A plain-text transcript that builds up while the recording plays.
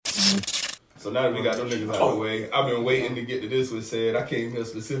So now that we got them niggas out of the way, I've been waiting to get to this one said. I came here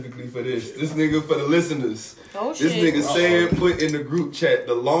specifically for this. This nigga for the listeners. Oh shit. This nigga said put in the group chat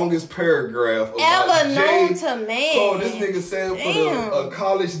the longest paragraph ever about known to man. Oh, this nigga said put a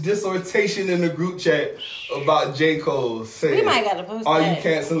college dissertation in the group chat about J. Cole. Saying, we might gotta post are that. you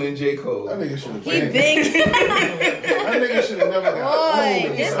canceling J. Cole? That nigga should have. He big. That nigga should have never got. Boy,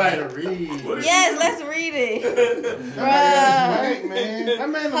 this to read. Yes, let's read it. Bruh. Man. That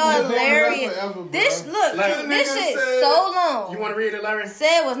man hilarious. Forever, this look, Like, this shit so long. You want to read it, Larry?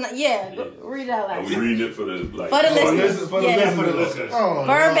 Said was not. Yeah, read it out loud. Are we reading it for the like? For the listeners. For the Yes. listeners. Oh,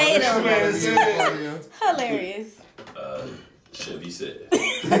 Verbatim. No, Hilarious. Chevy said.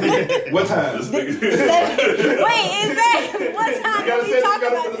 What time? This nigga. Wait, is that what time gotta are we say- talking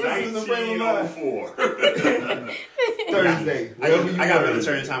gotta about? put the listeners in the frame of mind. 1904. Thursday. I got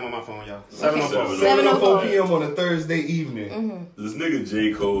military time on my phone, y'all. 7:04. 7:04 p.m. on a Thursday evening. This nigga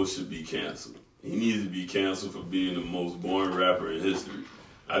J. Cole should be canceled. He needs to be canceled for being the most boring rapper in history.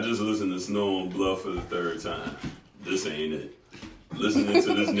 I just listened to Snow on Bluff for the third time. This ain't it. Listening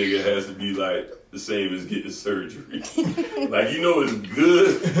to this nigga has to be like the same as getting surgery. Like, you know it's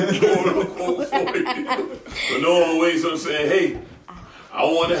good, quote unquote, for you. But no one wakes up saying, hey, I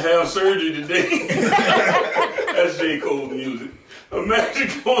want to have surgery today. That's J. Cole's music.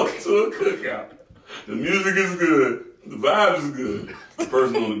 Imagine going to a cookout. The music is good. The vibe is good. The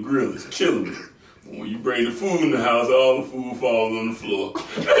person on the grill is killing it. When you bring the food in the house, all the food falls on the floor.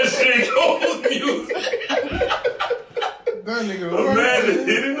 That's J. Cole's music. that nigga. Imagine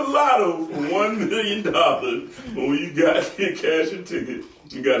hitting the lotto for $1 million, but when you got your cash and ticket,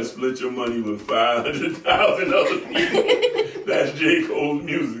 you got to split your money with 500,000 other people. That's J. Cole's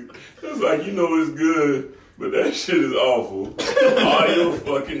music. It's like, you know it's good, but that shit is awful. Audio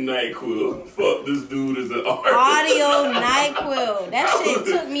fucking NyQuil. Fuck this dude as an artist. Audio NyQuil. That shit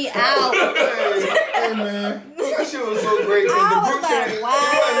took me out. Hey, man. That shit was so great. I The was group like, chat, wow.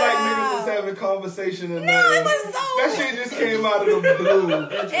 it wasn't like niggas was having conversation and No, it was so. that shit just came out of the blue.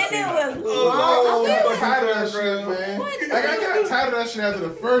 And it was Oh, long. I'm tired of that shit, man. Like, I got tired of that shit after the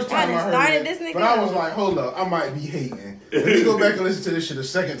first time I heard started it. this nigga But I was up. like, hold up, I might be hating. Let me go back and listen to this shit a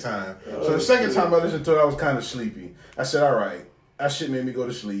second time. So the second time I listened to it, I was kind of sleepy. I said, all right, that shit made me go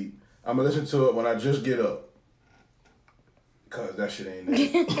to sleep. I'm going to listen to it when I just get up. Because that shit ain't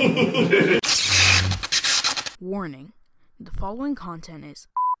it. Warning. The following content is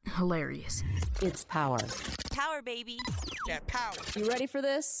hilarious. It's power. Power, baby. That power. You ready for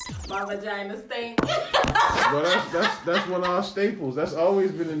this? My vagina stink. But that's one of our staples. That's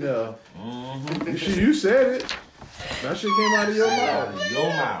always been in there. You said it. That shit came out of your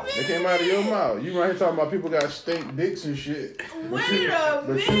mouth. It came out of your mouth. You right here talking about people got stink dicks and shit. Wait a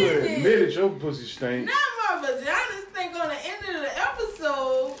But you minute. admitted your pussy stink. Not my vagina stink on the end of the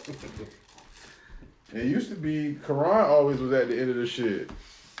episode. It used to be Karan always was at the end of the shit.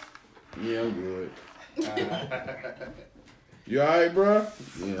 Yeah, I'm good. You alright, bro?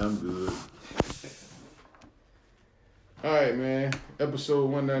 Yeah, I'm good. Alright, man. Episode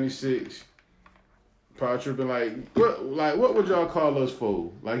 196. Power tripping, what would y'all call us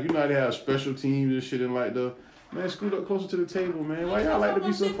for? Like, you know how they have special teams and shit and like man, scoot up closer to the table, man. Why y'all like to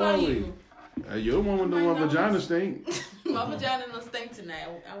be so far away? You're the one with the one vagina stink. My vagina don't stink tonight.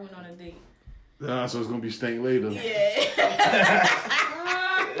 I went on a date. So it's gonna be stink later. Yeah.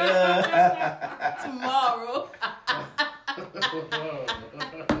 Tomorrow.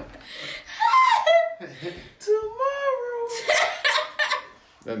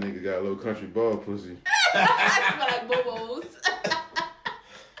 That nigga got a little country ball pussy. I smell like bobos.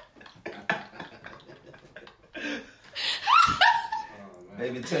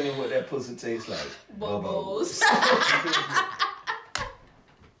 Baby, tell me what that pussy tastes like. Bobos.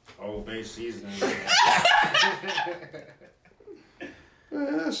 Old base seasoning.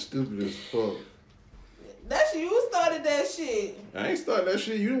 Man, that's stupid as fuck. That's you started that shit. I ain't started that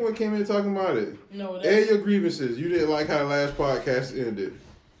shit. You the one came in talking about it. No, Air that's your grievances. You didn't like how the last podcast ended.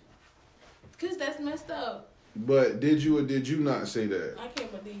 because that's messed up. But did you or did you not say that? I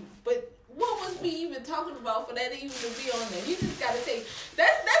can't believe. But what was we even talking about for that even to be on there? You just gotta take.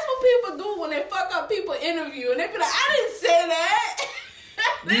 That's what people do when they fuck up people interview and they be like, I didn't say that.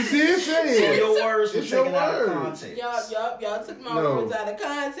 You did say So it. your words were It's your taken out of words. context. Y'all took my No. words out of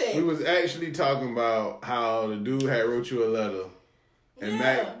context. We was actually talking about how the dude had wrote you a letter. And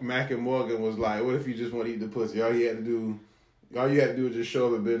Yeah. Mac and Morgan was like, what if you just want to eat the pussy? All you had to do is just show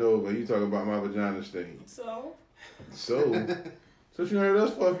up and bend over. You talking about my vagina stink. So So what you heard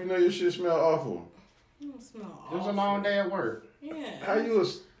us for if you know your shit smell awful? you don't smell It was a awful. long day at work. Yeah. How you a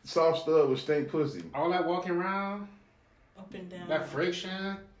soft stud with stink pussy? All that walking around, Up and down. that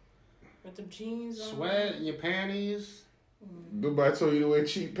friction. With the jeans on. Sweat in your panties. Nobody told you to wear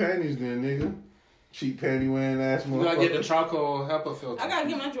cheap panties then, nigga. Cheap panty wearing ass You gotta get the motherfucker. charcoal HEPA filter. I gotta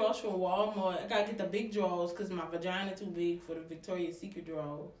get my drawers from Walmart. I gotta get the big drawers because my vagina too big for the Victoria's Secret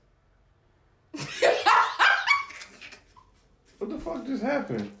drawers. What the fuck just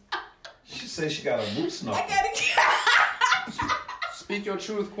happened? She said she got a moose knuckle. I gotta Speak your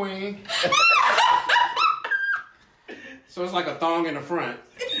truth, queen. So it's like a thong in the front.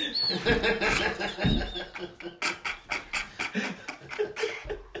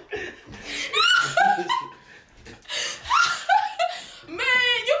 Man,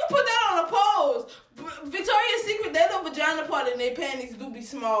 you can put that on a pose. Victoria's Secret, that little vagina part in their panties do be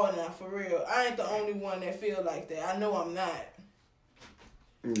small now, for real. I ain't the only one that feel like that. I know I'm not.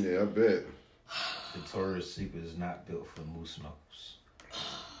 Yeah, I bet. Victoria's Secret is not built for moose knuckles.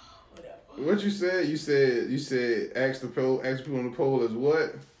 Whatever. What you said? You said ask people on the poll is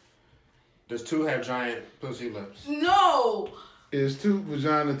what? Does 2 have giant pussy lips? No, Is 2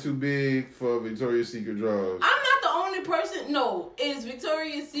 vagina too big for Victoria's Secret drawers? I'm not the only person. No, is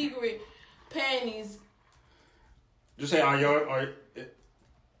Victoria's Secret panties? Just say,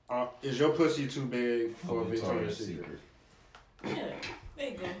 is your pussy too big for Victoria's Secret? Yeah, there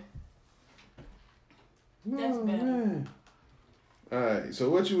you go. That's Oh, better. man. All right. So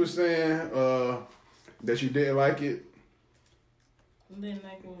what you were saying? That you didn't like it And then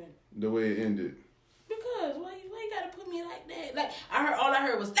like what? the way it ended. Because why you gotta put me like that? Like all I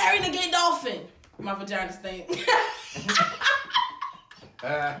heard was Larry the Gay Dolphin. My vagina stink.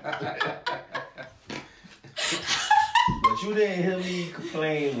 But you didn't hear me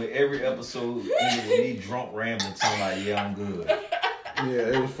complain with every episode ended with me drunk rambling talking like, yeah, I'm good.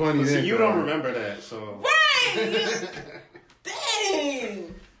 Yeah, it was funny. See, then, you though. don't remember that, so. Right.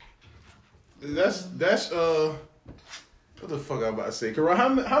 Dang. That's what the fuck I about to say?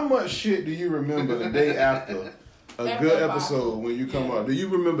 Karan, how much shit do you remember the day after a After good a episode when you come Yeah. out? Do you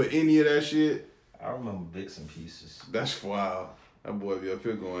remember any of that shit? I remember bits and pieces. That's wild. That boy be up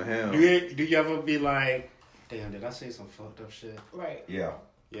here going ham. Do you ever be like, damn, did I say some fucked up shit? Right. Yeah.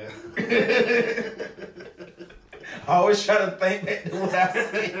 Yeah. I always try to think back to what I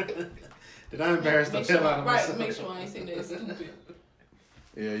said. Did I embarrass the Make hell sure, out of myself? right, make sure I ain't say that stupid.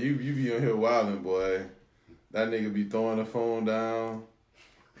 Yeah, you be on here wilding, boy. That nigga be throwing the phone down.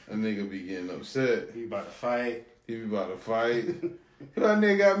 That nigga be getting upset. You about to fight. He be about to fight. Who that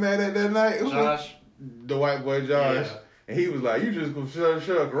nigga got mad at that night? Josh. The white boy Josh. Yeah. And he was like, you just gonna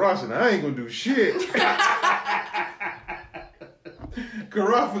shut up Karan, and I ain't gonna do shit.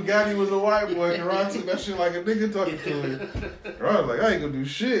 Karan forgot he was a white boy. Karan took that shit like a nigga talking to him. Karan was like, I ain't gonna do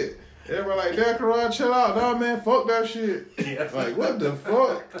shit. Everybody like, damn, Karan, chill out. Nah, man, fuck that shit. Yeah. Like, what the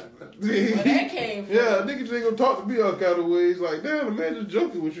fuck? Where that came from? Yeah, niggas ain't gonna talk to me all kind of ways. Like, damn, the man just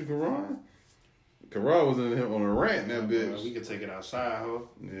joking with you, Karan. Karan was in him on a rant, that bitch. We could take it outside, ho.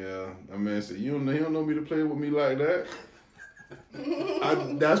 Yeah, that man said, you don't know me to play with me like that.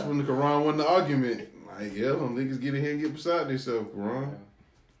 That's when the Karan won the argument. Like, yeah, some niggas get in here and get beside themselves, Karan.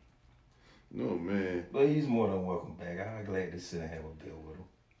 No, man. But he's more than welcome back. I'm glad to sit and have a bill with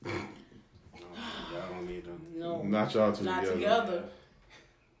him. Y'all don't need them. No. Not y'all two Not together. together.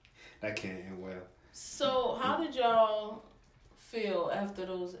 That can't end well. So, how did y'all feel after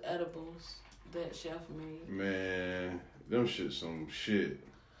those edibles that Chef made? Man, them shit some shit.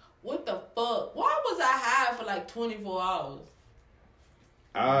 What the fuck? Why was I high for like 24 hours?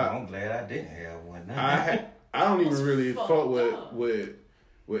 I'm glad I didn't have one. I don't even really fucked fuck up. with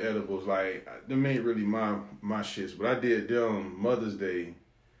edibles. Like, them ain't really my shits. But I did them Mother's Day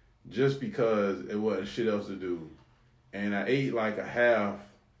just because it wasn't shit else to do. And I ate like a half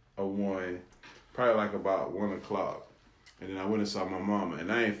of one, probably like about 1 o'clock. And then I went and saw my mama,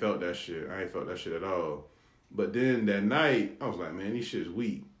 and I ain't felt that shit. I ain't felt that shit at all. But then that night, I was like, man, these shit's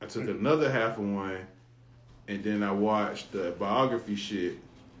weak. I took another half of one, and then I watched the biography shit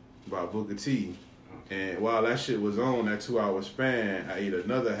by Booker T. And while that shit was on, that 2-hour span, I ate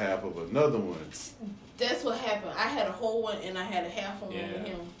another half of another one. That's what happened. I had a whole one and I had a half of one with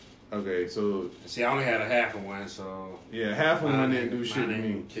him. Okay, so See, I only had a half of one, so yeah, half of one mine didn't do shit to mine me.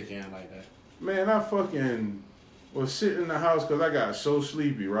 didn't kick in like that. Man, I fucking was sitting in the house because I got so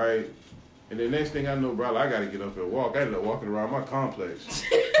sleepy, right? And the next thing I know, bro, I gotta get up and walk. I ended up walking around my complex.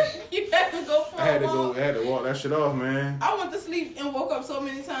 You had to go for I had a to walk. go. I had to walk that shit off, man. I went to sleep and woke up so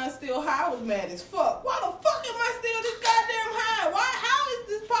many times still high. I was mad as fuck. Why the fuck am I still this goddamn high? Why? How is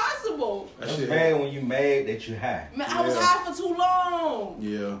this possible? That It's shit. bad when you mad that you high. Man, I was Yeah. high for too long.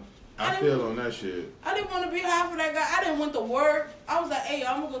 Yeah, I I didn't- feel on that shit. I didn't want to be high for that guy. I didn't want to work. I was like, hey,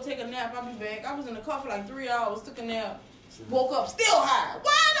 I'm gonna go take a nap. I'll be back. I was in the car for like 3 hours, took a nap, woke up still high.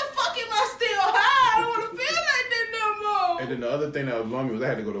 Why the fuck am I then the other thing that was blowing me was I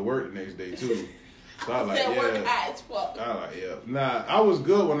had to go to work the next day too. So I was like, work high as fuck. I like, yeah. Nah, I was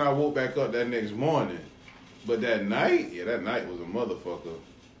good when I woke back up that next morning. But that night, that night was a motherfucker.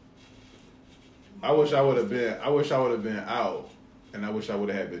 I wish I would have been out, and I wish I would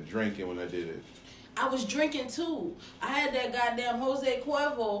have been drinking when I did it. I was drinking too. I had that goddamn Jose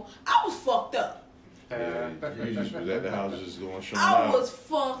Cuervo. I was fucked up. Yeah, you just was at the house just going showing I out. was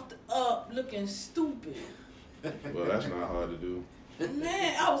fucked up looking stupid. Well, that's not hard to do.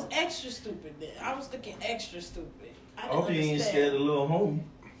 Man, I was extra stupid then. I was looking extra stupid. I didn't hope you ain't understand. scared of little homie.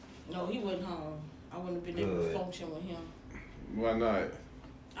 No, he wasn't home. I wouldn't have been able to function with him. Why not?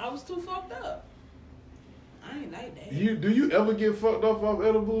 I was too fucked up. I ain't like that. Do you ever get fucked up off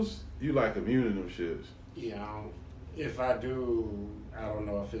edibles? You like immune to them shits. Yeah, if I do, I don't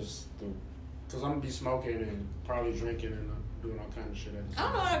know if it's because I'm gonna be smoking and probably drinking and doing all kind of shit at the I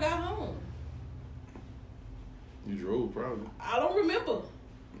same don't know how I got home. You drove probably. I don't remember.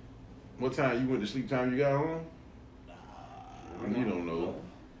 What time you went to sleep? Time you got home? You don't know.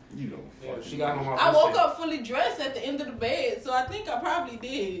 You don't Yeah, fucking she got home. I woke up fully dressed at the end of the bed, so I think I probably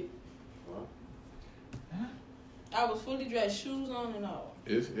did. What? I was fully dressed, shoes on and all.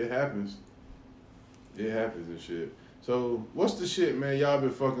 It happens. It happens and shit. So what's the shit, man? Y'all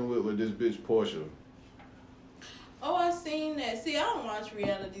been fucking with this bitch Portia? Oh, I seen that. See, I don't watch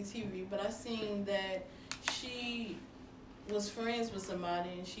reality TV, but I seen that she was friends with somebody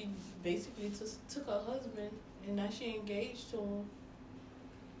and she basically took her husband and now she engaged to him.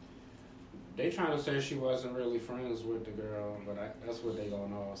 They trying to say she wasn't really friends with the girl, but that's what they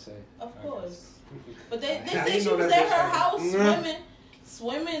gonna all say. Of I course. guess. But they I say didn't she know was that at her bitch house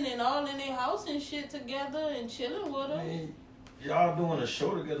swimming and all in their house and shit together and chilling with her. I mean, y'all doing a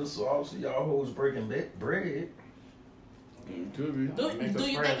show together, so obviously y'all hoes breaking bread. Could be. Do Make us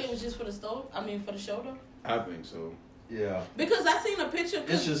you friends. think it was just for the stove? I mean, for the show though? I think so. Yeah. Because I seen a picture.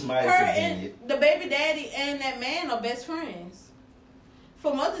 It's just mighty her convenient. and the baby daddy and that man are best friends.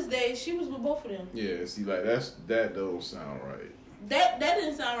 For Mother's Day, she was with both of them. Yeah, see, like that don't sound right. That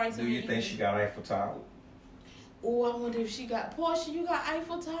didn't sound right to Do me. you think she got Eiffel Tower? Oh, I wonder if she got Portia. You got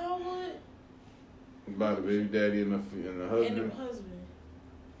Eiffel Tower with By the baby daddy and the husband. and the husband.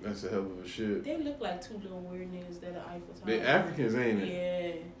 That's a hell of a shit. They look like two little weird niggas that are Eiffel Tower. They Africans, ain't it?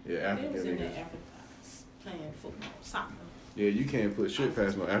 Yeah. Yeah, They was African in there niggas. Africa playing football, soccer. Yeah, you can't put shit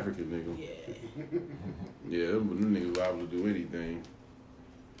past no African nigga. Yeah. Yeah, them niggas liable to do anything.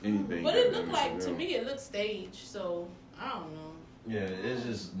 Anything. But it goddamn looked like, for to them. me, it looked staged. So I don't know. Yeah, it's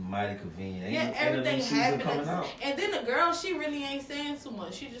just mighty convenient. Yeah, Ain't everything season happened. coming out. And then the girl, she really ain't saying too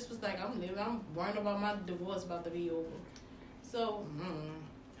much. She just was like, I'm worrying about my divorce about to be over. So,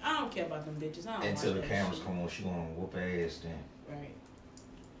 I don't care about them bitches. I don't Until the watch that cameras shit. come on, she gonna whoop her ass then. Right.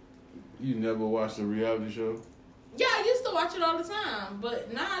 You never watched a reality show? Yeah, I used to watch it all the time.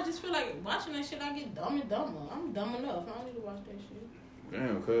 But now I just feel like watching that shit, I get dumb and dumber. I'm dumb enough. I don't need to watch that shit.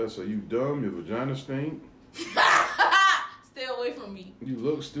 Damn, cuz, so you dumb, your vagina stink, Stay away from me. you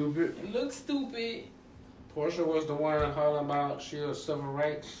look stupid. You look stupid. Portia was the one hollering about she was civil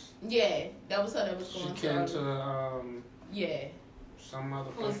rights. Yeah, that was her that was She going came to. to Yeah. some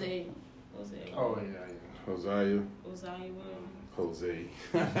other. Jose. Oh yeah. Hosea. Josiah Williams. Jose.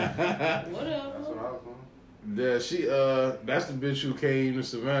 That's what Whatever. I was going. Yeah, that's the bitch who came to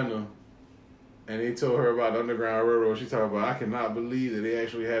Savannah and they told her about the Underground Railroad. She talked about, I cannot believe that they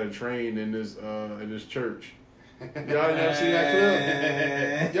actually had a train in this church. Y'all ain't never seen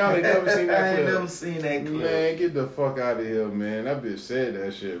that clip? Y'all ain't never seen that I clip? ain't never seen that clip. Man, get the fuck out of here, man. That bitch said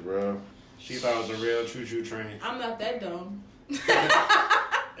that shit, bro. She thought it was a real choo-choo train, I'm not that dumb.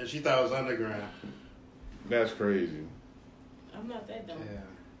 and she thought it was underground. That's crazy. I'm not that dumb.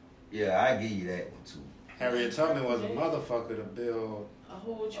 Yeah. Yeah, I give you that one too. Harriet Tubman was a motherfucker to build A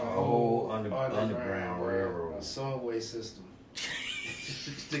whole A train. whole underground railroad. a subway system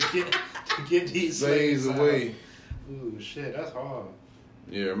to get these Slaves slaves out. away. Ooh, shit, that's hard.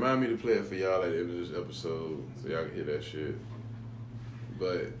 Yeah, remind me to play it for y'all at the end of this episode so y'all can hear that shit.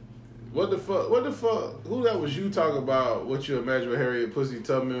 But what the fuck? Who that was you talking about what you imagine with Harriet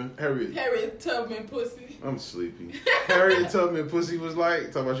Tubman? Harriet Tubman pussy. I'm sleepy. Harriet Tubman pussy was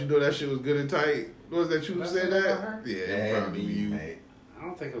like, talking about you know that shit was good and tight. Was that you who That's said about that? her? Yeah, That it had to probably be you. mate. I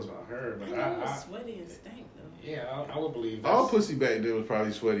don't think it was about her, I but know it was sweaty and stank though. yeah, I would believe that. All pussy back then was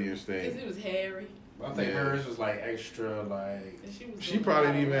probably sweaty and Because stank. it was hairy. I think Yeah. hers was like extra, like And she was She doing probably a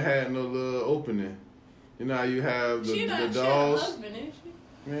lot didn't even of- had no little opening. You know how you have She the had a dolls? husband, didn't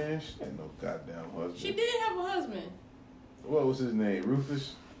she? Man, she ain't no goddamn husband. She did have a husband. What was his name?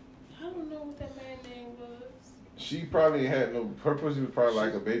 Rufus? I don't know what that man's name was. She probably ain't had no. Her pussy was probably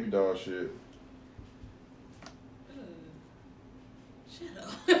like a baby doll shit.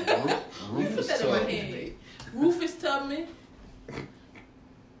 Shut up. Rufus Put that in my Tubman. head. Rufus Tubman.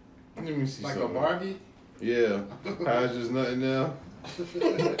 Let me see Like something. a Barbie? Yeah. How's just nothing there?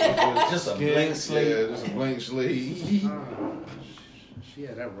 Just a blank slate. Yeah, just a blank slate. She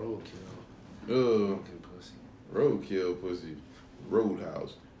had that roadkill. Ugh. Fucking pussy. Roadkill pussy.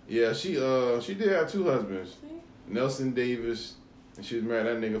 Roadhouse. Yeah, she did have 2 husbands. Nelson Davis. And she was married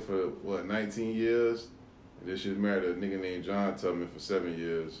to that nigga for, what, 19 years? And then she was married to a nigga named John Tubman for 7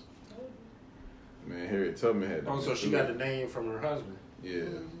 years. Man, Harriet Tubman had... Oh, so she got the name from her husband? Yeah.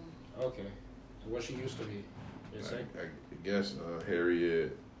 Okay. And what she used to be? They say? I guess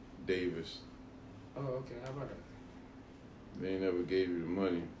Harriet Davis. Oh, okay. How about that? They ain't never gave you the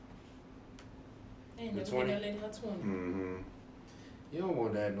money. Ain't The never 20? get that lady her 20. Mm-hmm. You don't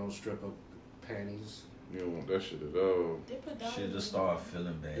want that no stripper panties. You don't want that shit at all. They put dollars Shit in just it. started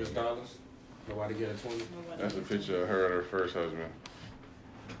feeling bad. Just dollars? Nobody get a 20? Nobody That's a gets picture of her and her first husband.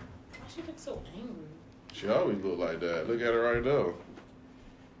 Why she look so angry? She always look like that. Look at her right now.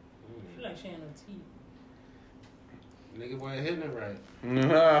 I feel like she ain't no teeth. Nigga wasn't hitting it right.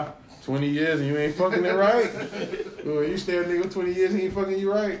 Nah, 20 years and you ain't fucking it right? Well, you stay a nigga 20 years and he ain't fucking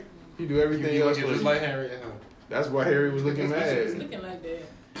you right? He do everything You else looking for just you. like Harriet, huh? That's why Harry was looking She was mad. looking like that.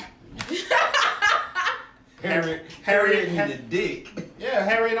 Harriet needed dick. Yeah,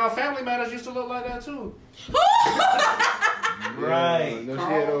 Harriet on Family Matters used to look like that too. Right. No, she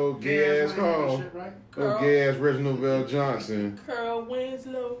had old gay ass Carl. Shit, right? Old gay ass Reginald Bell Johnson. Carl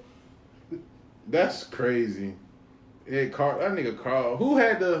Winslow. That's crazy. Yeah, Carl, that nigga Carl. Who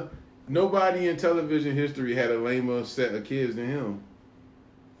had the... Nobody in television history had a lamer set of kids than him.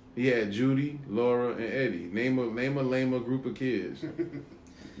 He had Judy, Laura, and Eddie. Name a lamer group of kids.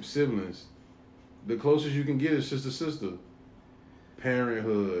 Siblings. The closest you can get is sister.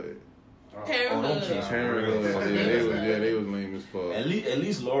 Parenthood. Parenthood. Parenthood. Yeah, they was lame as fuck. At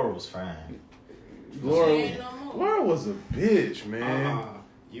least Laura was fine. Laura, She ain't no more. Laura was a bitch, man.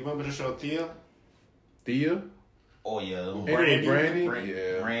 You remember the show Thea? Thea? Oh yeah, Brandy?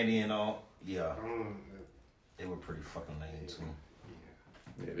 Yeah. Brandy and all. Yeah, they were pretty fucking lame too.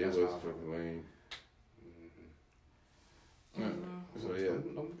 Yeah, they was fucking lame. So yeah.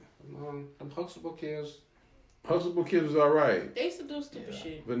 Them Huxtable kids. Huxtable Kids was alright. They used to do stupid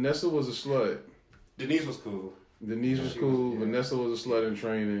shit. Vanessa was a slut. Denise was cool. Denise was cool. Vanessa was a slut in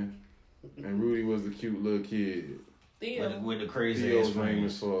training. And Rudy was the cute little kid. Theo. With the crazy Theo ass was lame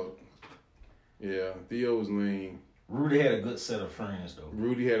as friends. fuck. Yeah, Theo was lame. Rudy had a good set of friends though.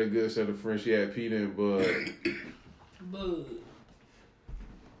 Rudy had a good set of friends. She had Peter and Bud. Bud.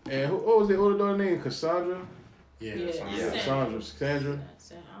 And what was the older daughter name? Cassandra? Yeah. Cassandra.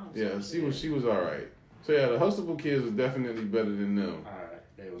 Yeah, she was alright. So yeah, the Huxtable kids was definitely better than them. Alright,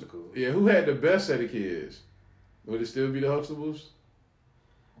 they was cool. Yeah, who had the best set of kids? Would it still be the Huxtables?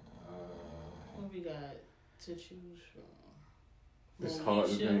 What we got to choose from? It's hard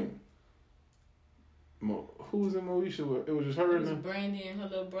to think. Who was in Moesha? It was just her It and was them? Brandy and her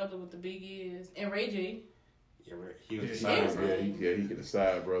little brother with the big ears. And Ray J. Yeah, he was the Yeah, side brother. he could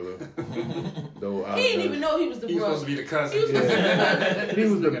decide, brother. He didn't even know he was the He was brother. supposed to be the cousin. He was supposed to be the cousin. He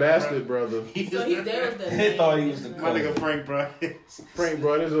was the bastard brother. So that was the They thought he was the My nigga Frank Bryce. Frank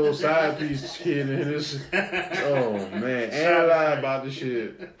brought his old side piece kid in this. Oh man, and I lied about the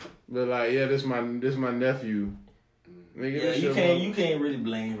shit. But like, yeah, this my nephew. Nigga, Yeah, this you your can't really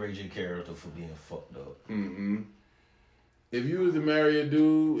blame Ray J character for being fucked up. Mm-hmm. If you was to marry a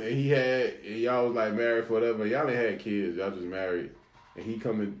dude and y'all was like married for whatever, y'all ain't had kids, y'all just married, and he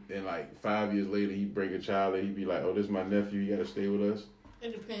come in like 5 years later, he bring a child and he be like, oh, this is my nephew, you gotta stay with us.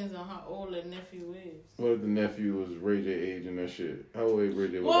 It depends on how old the nephew is. What if the nephew was Ray J age and that shit? How old Ray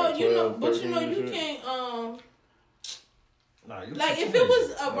J was? Well, like 12, but 13 and you shit? can't Nah, you like can if it was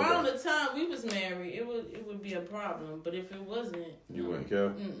this. around the time we was married, it would be a problem. But if it wasn't, You wouldn't care?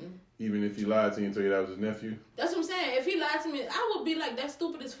 Mm-mm. Even if he lied to you and told you that was his nephew? That's what I'm saying. If he lied to me, I would be like, that's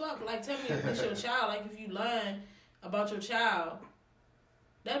stupid as fuck. Like, tell me if it's your child. Like, if you lying about your child,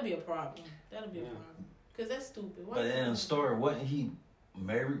 that'd be a problem. That'd be a problem. Because that's stupid. Why But you in the lying? story, wasn't he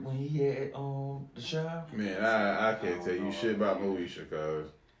married when he had the child? Man, I can't tell you shit about Moesha, cuz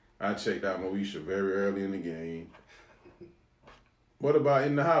I checked out Moesha very early in the game. What about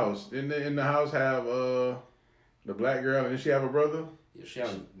In the House? Didn't In the House have the black girl and did she have a brother? Yeah, she had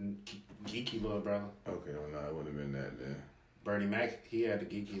a geeky little brother. Okay, well, no, it wouldn't have been that then. Bernie Mac, he had the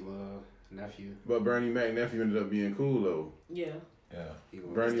geeky little nephew. But Bernie Mac nephew ended up being cool though. Yeah. Yeah.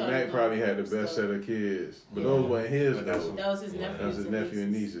 Bernie Mac probably had the best set of kids, but those weren't his But though. That was his nephew. That was his nephew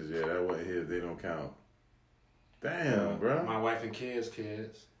and nieces. Yeah, that wasn't his. They don't count. Damn, bro. My wife and kids.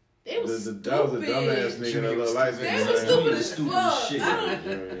 They was That was a dumbass nigga that looked like They was stupid as fuck.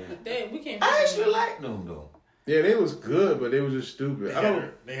 Shit. We can't. I actually like them though. Yeah, they was good, but they was just stupid.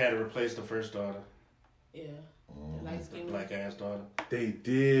 They had to replace the first daughter. Yeah. The light skin black ass daughter. They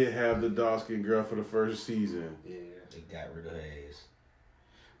did have the dark skinned girl for the first seasson. Yeah. They got rid of her ass.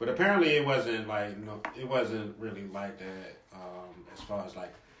 But apparently it wasn't like it wasn't really like that as far as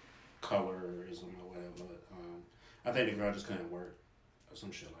like colorism or whatever. I think the girl just couldn't work or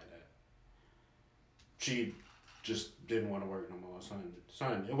some shit like that. She just didn't want to work no more.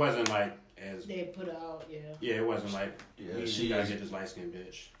 Son, it wasn't like as they put out. Yeah. Yeah, it wasn't like she gotta get this light skinned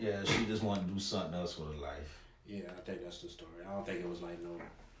bitch. Yeah, she just wanted to do something else with her life. Yeah, I think that's the story. I don't think it was like no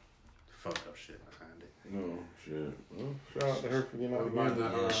fucked up shit behind it. No shit. Well, shout out to her for getting out of the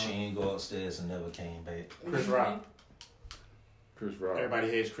Yeah, she ain't go upstairs and never came back. Chris Rock. Chris Rock. Everybody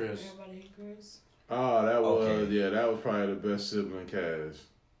hates Chris. Everybody hates Chris. Oh, that was that was probably the best sibling cast.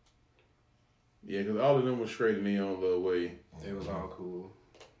 Yeah, because all of them were straight in their own little way. They was all cool.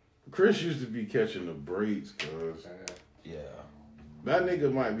 Chris used to be catching the breaks, cuz. Yeah. That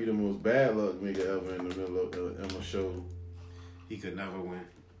nigga might be the most bad luck nigga ever in the middle of a show. He could never win.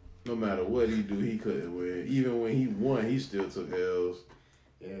 No matter what he do, he couldn't win. Even when he won, he still took L's.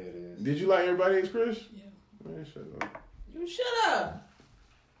 Yeah, it is. Did you like Everybody Hates Chris? Yeah. Man, shut up. You shut up.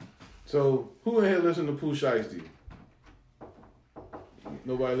 So, who in here listen to Pooh Shiesty?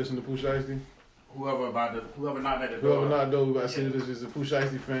 Nobody listen to Pooh Shiesty? Whoever not at the door. Whoever not know about to say this is a Pooh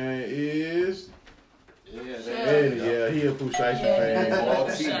Shiesty fan is... Yeah, Eddie, yeah, he a Pooh Shiesty fan. All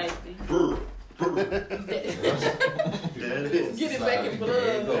Get it back in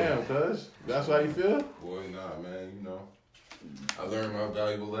blood. Damn, cuz. That's how you feel? Boy, nah, man. You know, I learned my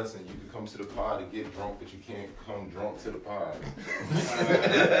valuable lesson. You can come to the pod and get drunk, but you can't come drunk to the pod.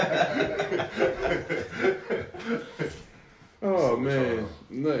 Oh, man.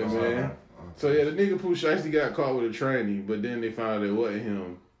 Nothing, man. So, yeah, the nigga Pooh Shiesty got caught with a tranny, but then they found out it wasn't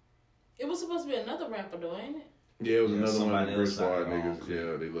him. It was supposed to be another rapper, though, ain't it? Yeah, it was another one of the Brick else Squad out there. niggas.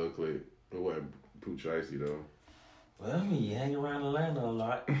 Yeah, they look like it wasn't Pooh Shiesty, though. Well, I mean, you hang around Atlanta a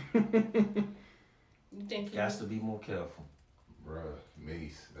lot. You think Got to be more careful. Bruh,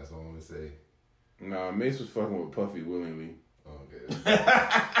 Mace. That's all I'm gonna say. Nah, Mace was fucking with Puffy willingly. Okay.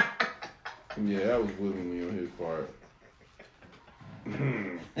 Yeah, that was willingly on his part.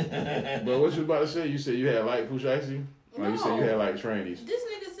 But what you about to say? You said you had like Pooh Shiesty? Like you said you had like trannies. This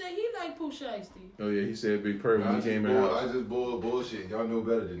nigga said he like Pooh Shiesty. Oh yeah, he said Big Purr when he came in. I just bullshit. Y'all know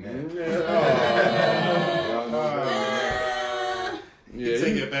better than that. Yeah. Y'all know better than that. Yeah,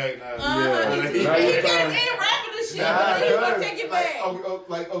 take it back now. He ain't rapping this shit, but he gonna take it back.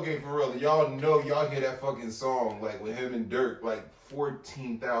 Okay, for real. Y'all know, y'all hear that fucking song, like, with him and Dirk, like,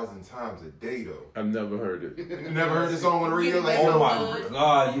 14,000 times a day, though. I've never heard it. You never heard the song on the radio? Like, Oh my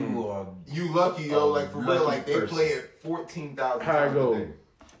God, you lucky, yo. Like, for real, like, they play it 14,000 times a day.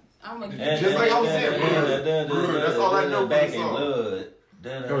 I'm a Just like I was saying, bro, that's all I know from the song.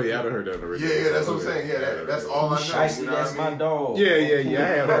 Oh yeah, I've heard that already. Yeah, that's what I'm saying. Yeah, that's all I know. Shiesty, that's my dog. Yeah, I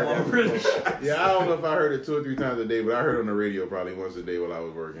have heard that. Yeah, I don't know if I heard it 2 or 3 times a day, but I heard it on the radio probably once a day while I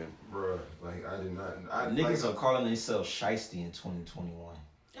was working. Bruh, like, I did not. Niggas are calling themselves Shiesty in 2021.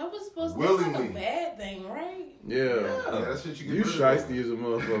 That was supposed to be like a bad thing, right? Yeah, that shit you You Shiesty is a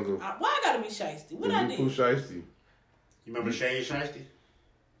motherfucker. Why I gotta be Shiesty? What I You did? Pooh Shiesty. You remember Shade Shiesty?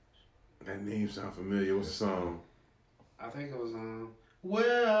 That name sound familiar. What's the song? I think it was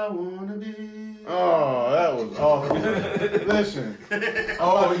Where I Wanna Be. Oh, that was awful. Listen.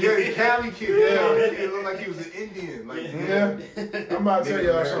 Oh, yeah, Cali kid. Yeah, he looked like he was an Indian. Like, Yeah. I'm about to tell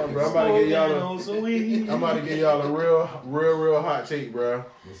y'all something, bro. I'm about to get y'all a real hot take, bro.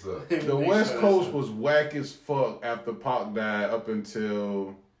 What's up? The West Coast was whack as fuck after Pac died up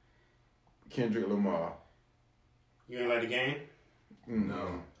until Kendrick Lamar. You ain't like the game?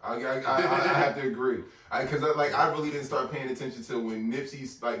 No, I have to agree. Because I really didn't start paying attention to when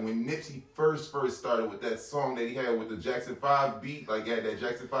Nipsey first started with that song that he had with the Jackson 5 beat, like had that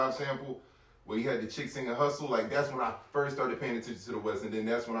Jackson 5 sample where he had the chick singing Hustle. Like that's when I first started paying attention to the West, and then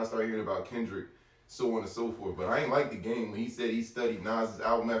that's when I started hearing about Kendrick, so on and so forth. But I ain't like the game when he said he studied Nas's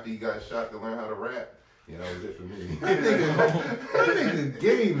album after he got shot to learn how to rap. Yeah, that was it for me. That nigga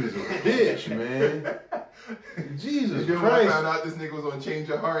game is a bitch, man. Jesus Christ. Christ. I found out this nigga was on Change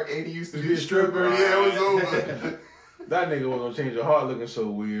Your Heart and he used to be a stripper. Yeah, it was over. That nigga was on Change Your Heart looking so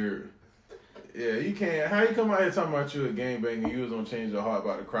weird. Yeah, you can't. How you come out here talking about you a gangbang and you was on Change Your Heart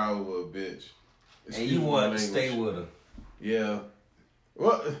about to cry over a bitch? And you wanted to stay with her. Yeah.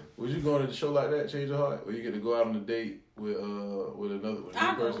 What? Was you going to the show like that, Change Your Heart? Where you get to go out on a date with a new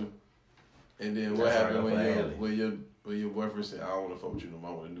person? And then what happened when but your boyfriend said, I don't want to fuck with you no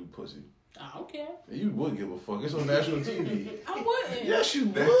more, I want a new pussy. I don't care. You would give a fuck. It's on national TV. I wouldn't. Yes, you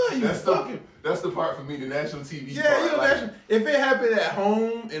would. That's the part for me, the national TV Yeah, part. you know, like, if it happened at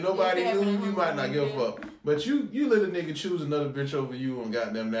home and nobody If it knew, happened at you home, might not give a yeah. fuck. But you let a nigga choose another bitch over you on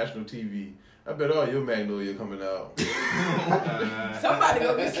goddamn national TV. I bet all your Magnolia coming out. Somebody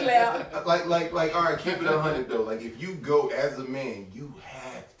gonna get slapped. like, all right, keep it 100 though. Like, if you go as a man, you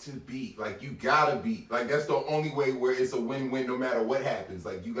have to beat. Like, you gotta beat. Like, that's the only way where it's a win-win no matter what happens.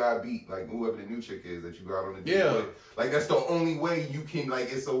 Like, you gotta beat. Like, whoever the new chick is that you got on the date Yeah. with. Like, that's the only way you can,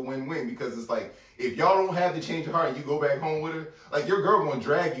 like, it's a win-win. Because it's like, if y'all don't have the change of heart and you go back home with her, like, your girl gonna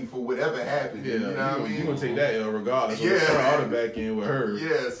drag you for whatever happened. Yeah, you know what I mean? You gonna take that L regardless. Yeah. So all the back end with her.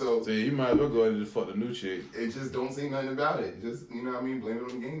 Yeah, so you might as well go ahead and just fuck the new chick. it just don't say nothing about it. Just, you know what I mean? Blame it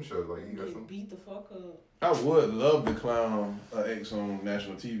on the game show. Like, you got Get some. beat the fuck up. I would love to clown an ex on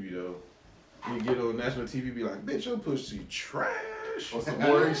national TV though. You get on national TV, be like, bitch, your pussy trash. Or some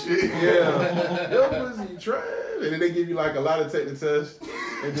boring shit. Yeah, your pussy trash. And then they give you like a lie detector test,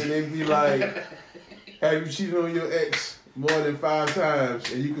 and then they be like, have you cheated on your ex more than 5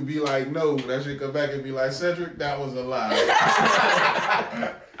 times? And you could be like, no. That shit come back and be like, Cedric, that was a lie.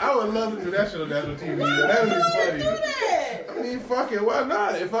 I would love to do that shit on national TV. That would be funny. Do that. I mean, fuck it, why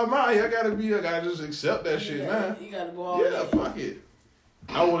not? If I'm out here, I gotta just accept that shit, man. You gotta go all Yeah, in. fuck it.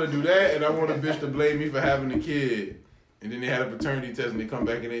 I want to do that, and I want a bitch to blame me for having a kid. And then they had a paternity test, and they come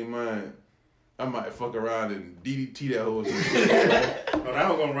back and they mind. I might fuck around and DDT that whole shit. Oh, that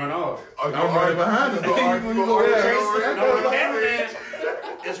was gonna run off. I'm right behind him. No, No, the cameraman.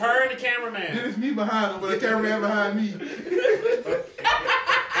 It's her and the Then cameraman. it's me behind him, but the cameraman behind me.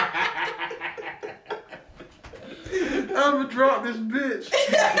 I'ma drop this bitch.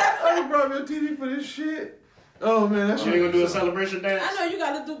 I'ma drop your TV for this shit. Oh man, that You shit. ain't gonna do a celebration dance? I know you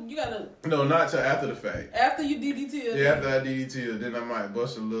gotta No, not till after the fact. after you DDT her. Yeah, after I DDT her, then I might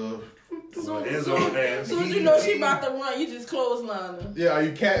bust a little. Soon It's as on dance. you know she about to run, you just clothesline her. Yeah, are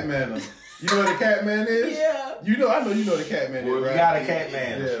you Catman her? You know what a Catman is? Yeah. You know, I know you know what a Catman is, Well, right? You got a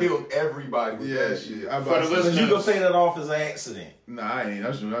Catman. Yeah. Killed everybody with Yeah, that shit. I'm For about the to- listeners. You gonna pay that off as an accident. Nah, I ain't.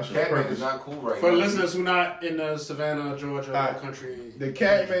 That's Catman purpose. is not cool right For now. the listeners who not in the Savannah, Georgia Alright. country. The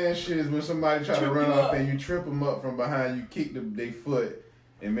Catman shit is when somebody try to Trip run you off up. and you trip them up from behind, you kick their foot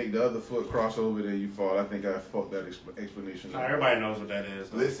and make the other foot cross over, then you fall. I think I fucked that explanation. Nah, everybody knows what that is.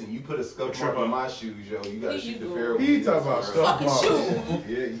 though. Listen, you put a scuff Trip mark on up. my shoes, yo. You gotta Here shoot you the go. fair. He talking about stuff Fucking marks. shoe.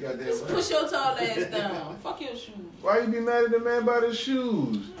 Yeah, you got Just that. push your tall ass down. Fuck your shoes. Why you be mad at the man by the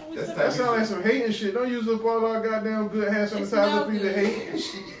shoes? That sound like some hating shit. Don't use up all our goddamn good hand sanitizer for you to hate.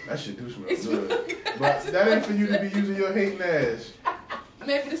 That shit do smell good. But that ain't for you to be using your hating ass.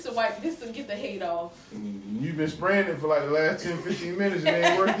 Maybe this will wipe. This will get the hate off. You've been spraying it for like the last 10, 15 minutes and it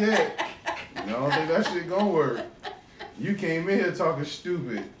ain't worked yet. I don't think that shit gonna work. You came in here talking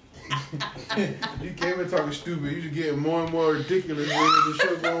stupid. You came in talking stupid. You just getting more and more ridiculous when the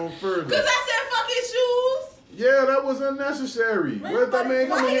show going further. Cause I said fuck his shoes. Yeah, that was unnecessary. Man, What if that man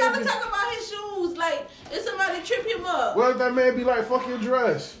why come in he here? gotta talk about his shoes? Like, if somebody trip him up. What if that man be like, fuck your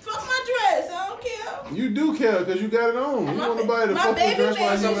dress? Fuck my dress. I don't care. You do care because you got it on. You My want ba- nobody to my fuck your baby dress made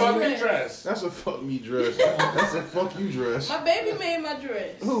while me you a fuck dress. me dress. That's a fuck me dress. That's a fuck you dress. My baby made my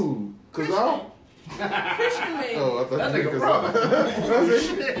dress. Who? Kazal? Christian made. Oh, I thought That you nigga said brother.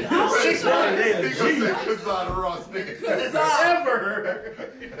 Kazal.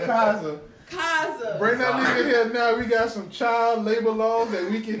 Kaza. Kaza. Bring that nigga here now. We got some child labor laws that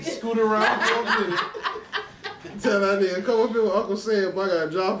we can scoot around for a minute. Tell that nigga, come up here with Uncle Sam, I got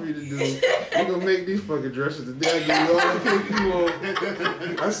a job for you to do. We gonna make these fucking dresses today. I give you all the cake you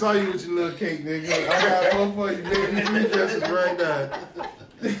want. I saw you with your little cake, nigga. I got one for you, baby. These dresses right now.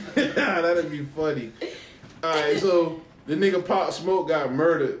 That'd be funny. Alright, so the nigga Pop Smoke got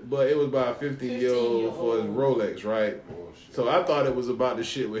murdered, but it was by a 15-year-old for his Rolex, right? So I thought it was about the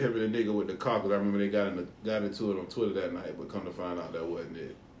shit with him and the nigga with the car, because I remember they got into it on Twitter that night, but come to find out that wasn't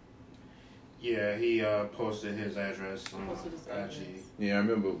it. Yeah, he posted his address on Posted his address. IG. Yeah, I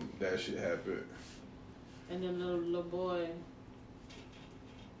remember that shit happened. And then little boy.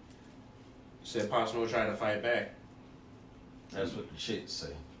 Said Pop Smoke tried to fight back. That's what the chicks say.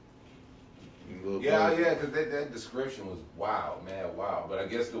 Yeah, because that description was wild, man, wild. But I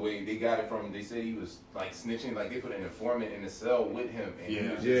guess the way they got it from, they said he was like snitching, like they put an informant in the cell with him. And he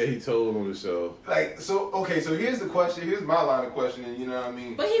was Yeah, he told on himself. like, so here's the question. Here's my line of questioning. You know what I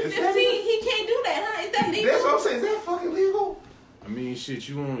mean? But he's Is 15. that- He can't do that, huh? Is that legal? That's what I'm saying. Is that fucking legal? I mean, shit,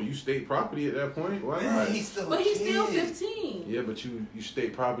 you state property at that point? Why Man, not? he's still But a he's kid. still 15. Yeah, but you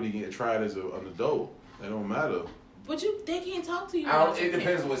state property getting tried as an adult. That don't matter. But they can't talk to you. It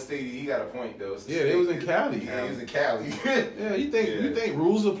depends on what state. He got a point though. Yeah, they was in Cali. Yeah, he was in Cali. Yeah, you think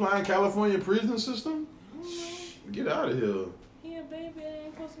rules apply in California prison system? Get out of here. Yeah, baby, I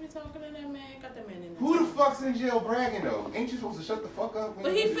ain't supposed to be talking to that man. Got that man in there. Who the fuck's in jail bragging though? Ain't you supposed to shut the fuck up?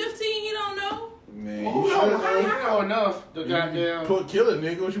 But he 15, he don't know. Man, Well, who you know? should I know enough. The goddamn. kill a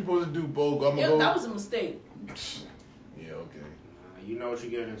nigga. What you supposed to do, Bo? That was a mistake. Yeah, okay. You know what you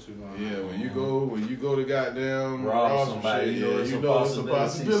get into. Yeah, when you go to goddamn rob some somebody, shit, you know it's a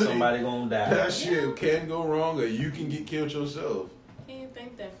possibility somebody gonna die. That shit can go wrong, or you can get killed yourself. Can't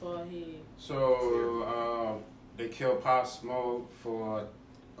think that far ahead. So they killed Pop Smoke for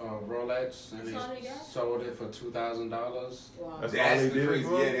Rolex, and That's all they they got? sold it for $2,000. Wow. That's That's all they the did crazy. it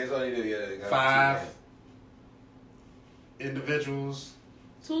for? Yeah, that's all they did. Yeah, they got 5 individuals.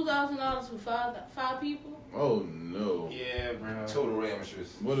 $2,000 for five people? Oh no. Yeah, bro. total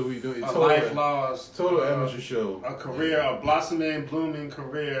amateurs. What are we doing? A life lost. Total amateur show. A career, a blossoming, blooming I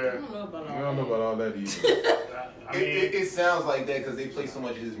career. don't know about all I don't know that. about all that either. I mean, It sounds like that because they play so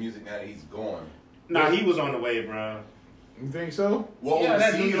much of his music now that he's gone. nah, he was on the way, bro. You think so? Well, Yeah,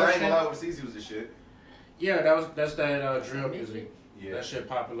 that New overseas, York I ain't gonna lie, shit. overseas he was the shit. Yeah, that's that drill music. Yeah. That shit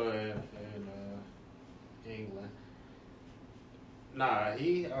popular in England. Nah,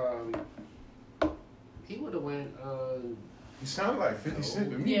 he would have went. He sounded like 50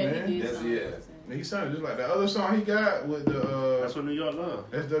 Cent to me, Yeah, man. he did. That's- sound yeah. like that. He sounded just like that other song he got with the That's what New York love.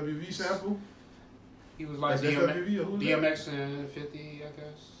 SWV sample. He was like That's DMX, SWV or who's that? DMX and 50, I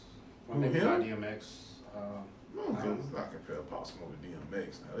guess. Or Who, maybe him? not DMX. No, because it's not compare Pop Smoke with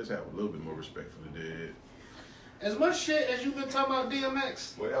DMX. Now let's have a little bit more respect for the dead. As much shit as you've been talking about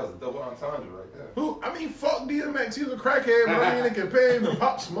DMX. Boy, that was a double entendre right there. Who? I mean, fuck DMX. He was a crackhead, but I mean, they compare him to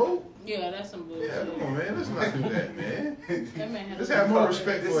Pop Smoke. Yeah, that's some bullshit. Yeah, come on, man. Let's not do that, man. That man had Let's a have more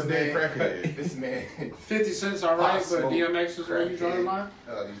respect for a dead man- crackhead. This man. 50 Cent's alright, but Smoke, DMX is where you drawing the line?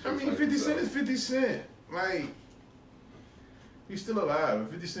 I mean, 50 Cent is 50 Cent. Like, he's still alive. If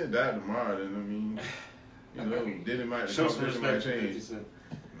 50 Cent died tomorrow, then, I mean, you know, then it might, the Show some conversation might respect to 50 change. Cent.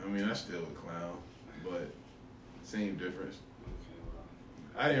 I mean, that's still a clown, but same difference.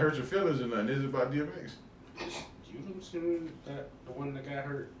 I didn't hurt your feelings or nothing. This is about DMX. You didn't see that the one that got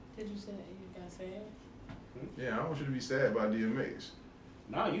hurt? Did you say you got sad? Yeah, I don't want you to be sad about DMX.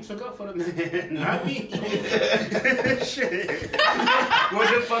 Nah, you took up for the man, not me. Shit.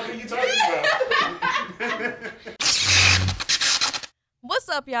 What the fuck are you talking about? What's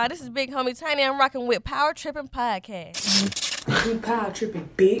up, y'all? This is Big Homie Tiny. I'm rocking with Power Trippin' Podcast. You power tripping,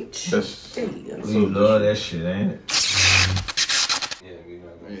 bitch. That's, There you go. You love that shit, ain't it? Yeah, we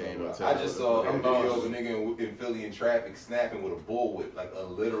not Yeah, gonna ain't talk no about. telling I just what saw the a fuck video it of a is. nigga in Philly in traffic snapping with a bullwhip, like a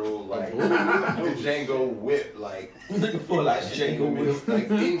literal, like bullwhip? the Django whip, like Looking for like Django whip, like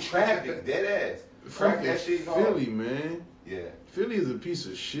in traffic, dead ass. Crack fucking that shit Philly, off. man. Yeah, Philly is a piece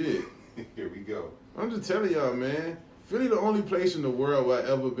of shit. here we go. I'm just telling y'all, man. Philly the only place in the world where I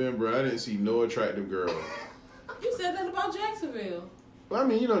ever been, bro. I didn't see no attractive girl. You said that about Jacksonville. Well, I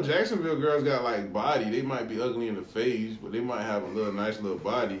mean, you know, Jacksonville girls got like body. They might be ugly in the face, but they might have a nice little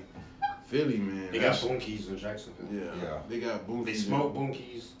body. Philly, man. They got boonkies in Jacksonville. Yeah, they got boonkies. They smoke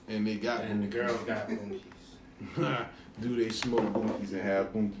boonkies, and they got and the boonkies. girls got boonkies. Do they smoke boonkies and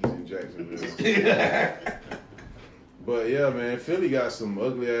have boonkies in Jacksonville? But yeah, man, Philly got some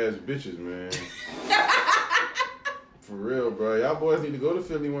ugly ass bitches, man. For real, bro. Y'all boys need to go to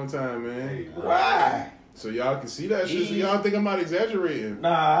Philly one time, man. Why? So y'all can see that shit. So y'all think I'm not exaggerating.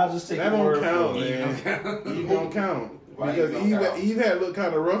 Nah, I'll just take That your don't word count, for it. man. Eve don't count. Why Because Eve don't count? Eve had looked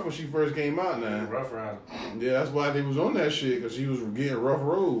kind of rough when she first came out now. Rough Rider. Yeah, that's why they was on that shit, because she was getting rough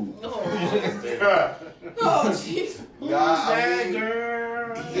road. Oh, jeez. Nah, I mean,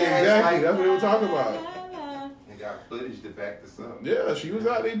 girl? Exactly, that's what they were talking about. they got footage to back this up. Yeah, she was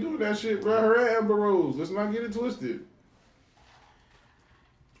out there doing that shit, bro. Her and Amber Rose. Let's not get it twisted.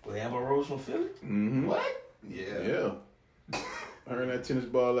 With Amber Rose from Philly? Mm-hmm. What? Yeah. Yeah. Her and that tennis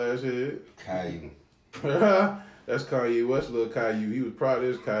ball ass head. Caillou. That's Kanye West, little Caillou. He was proud of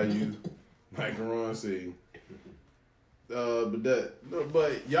his Caillou, like Ron said.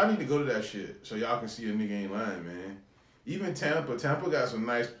 But y'all need to go to that shit so y'all can see a nigga ain't lying, man. Even Tampa got some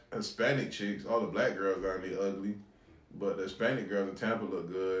nice Hispanic chicks. All the black girls aren't they ugly, but the Hispanic girls in Tampa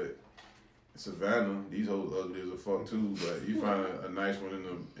look good. Savannah, these hoes ugly as a fuck too, but you find a nice one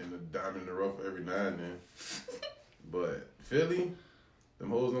in the diamond in the rough every now and then. But Philly, them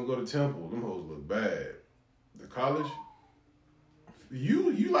hoes don't go to Temple. Them hoes look bad. The college,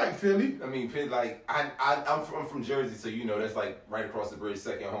 you like Philly? I mean, like I'm from Jersey, so you know that's like right across the bridge,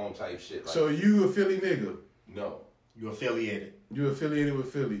 second home type shit. Like, So you a Philly nigga? no. You affiliated. You affiliated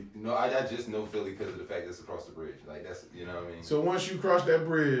with Philly. No, I just know Philly because of the fact that it's across the bridge. Like that's, you know what I mean. So once you cross that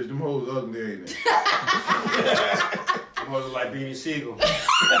bridge, them hoes ugly, ain't they? Them hoes like Beanie Siegel.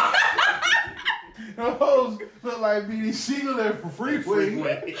 Them hoes look like BD Siegel there for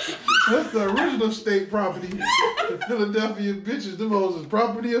Freeway. That's the original state property. The Philadelphia bitches, them hoes is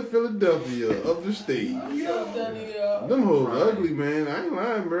property of Philadelphia, of the state. Them hoes ugly, man. I ain't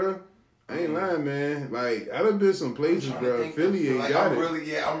lying, bro. I ain't lying, man. Like, I done been some places, bro. Philly ain't got it.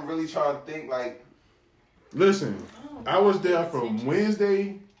 I'm really trying to think, like... Listen, I was there from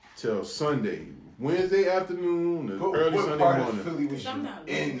Wednesday till Sunday. Wednesday afternoon and early what Sunday part morning. of Philly was you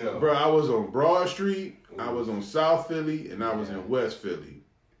in, though? Bro, I was on Broad Street, I was on South Philly, and I was in West Philly.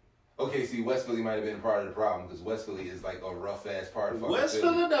 Okay, see, West Philly might have been part of the problem because West Philly is like a rough ass part of West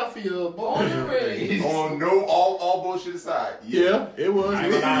Philly. Philadelphia, born and raised. On no, all bullshit aside. Yeah, it was.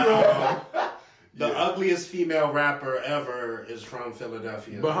 The ugliest female rapper ever is from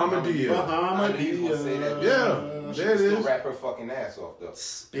Philadelphia. Bahamadia. Yeah, She there it still is. rap her fucking ass off, though.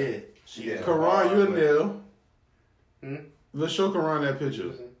 Spit. Karan, you a nail. Let's show Karan that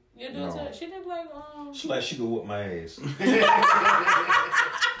picture. You do too. She look like She like she could whoop my ass.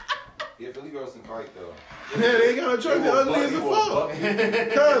 Yeah, Philly girls can fight though. Yeah, they got a choice. They're ugly as a fuck.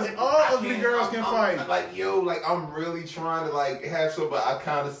 Cause all ugly girls can fight. Like I'm really trying to like have some, but I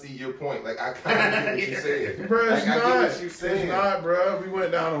kind of see your point. Like I kind of get what you said. Bro, it's like, not. I get what you saying. It's not, bro. We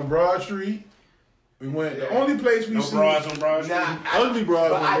went down on Broad Street. We went. The only place we see broads on Broad Street. Ugly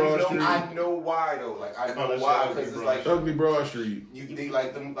broads on Broad Street. I know why though. Like I know why because it's like ugly Broad Street. They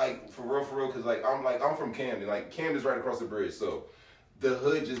like them like for real because I'm from Camden. Like Camden's right across the bridge, so the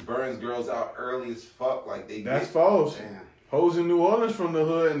hood just burns girls out early as fuck. Like That's false. Hoes in New Orleans from the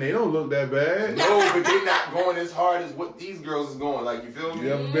hood and they don't look that bad. No, but they not going as hard as what these girls is going. Like you feel me?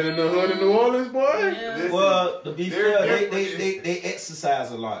 You ever been in the hood in New Orleans, boy? Yeah. Well, to be fair, they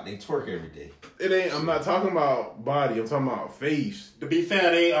exercise a lot. They twerk every day. It ain't. I'm not talking about body. I'm talking about face. To be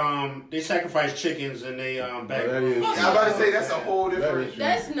fair, they sacrifice chickens and they back. That is. I'm about to say that's a whole different.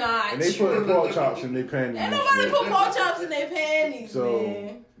 That's not. And they put pork chops in their panties. Ain't nobody put pork chops in their panties, So,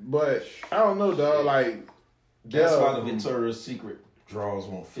 man. but I don't know, dog. Like that's why the Victoria's Secret drawers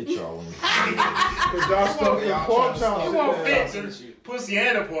won't fit y'all when because y'all stuck in pork chops. It won't fit pussy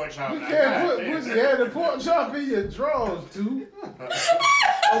and a pork chop. You can't put pussy and a pork chop in your drawers, too.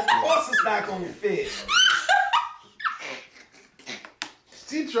 Of course it's not gonna fit.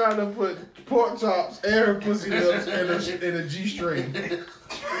 She trying to put pork chops and her pussy lips in a G-string.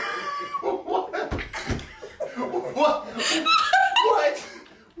 What?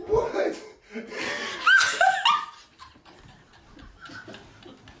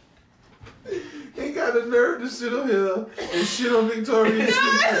 He got the nerve to sit on here and shit on Victoria's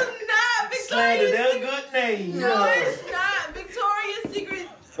Secret. Not Slander Victoria's their good name. No, it's not Victoria's Secret.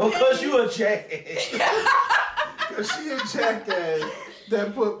 Because you a jackass. Because she a jackass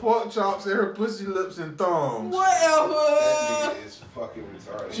that put pork chops in her pussy lips and thumbs. Whatever. That nigga is fucking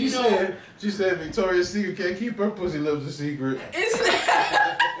retarded. She said Victoria's Secret can't keep her pussy lips a secret. It's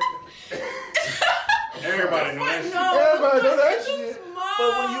not. Everybody knows that shit. Everybody know that shit. But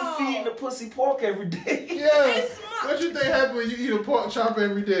when you feed the pussy pork every day. Yeah. What you think happens when you eat a pork chop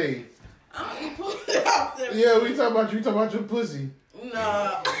every day? I don't eat pork chops every Yeah, you talking about your pussy. No. I'm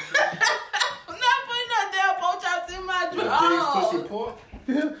not putting no damn pork chops in my drawers. Pussy pork?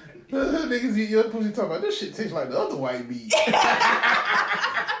 Yeah. Niggas eat your pussy talking about this shit tastes like the other white meat.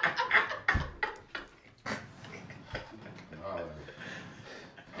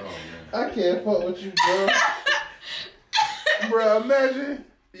 I can't fuck with you, bro. Bro, imagine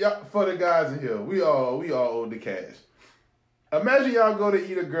y'all for the guys in here. We all owe the cash. Imagine y'all go to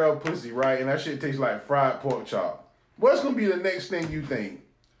eat a girl pussy, right? And that shit tastes like fried pork chop. What's gonna be the next thing you think?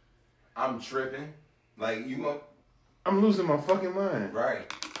 I'm tripping. Like you want? I'm losing my fucking mind.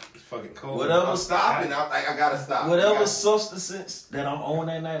 Right. It's fucking cold. Whatever. I'm stopping. I gotta stop. Whatever substance that I'm on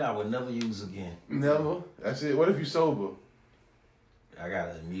that night, I would never use again. Never. That's it. What if you sober? I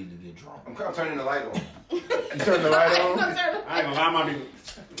gotta immediately get drunk. I'm turning the light on. You turn the light on? I ain't gonna lie, my people.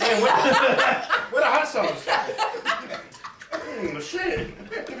 Man, what the hot sauce? Shit. You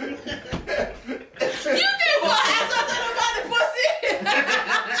think what hot sauce in nobody pussy?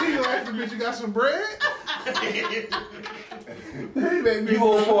 She laughing, bitch. You got some bread? You go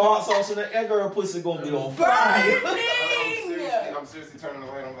for hot sauce and that girl pussy gonna be on fire. I'm seriously turning the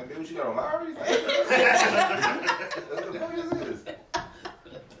light on. I'm like, dude, what you got on Lowry's? What the fuck is this?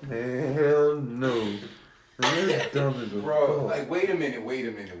 Hell no. That's dumb as a Bro, fuck. like, wait a minute.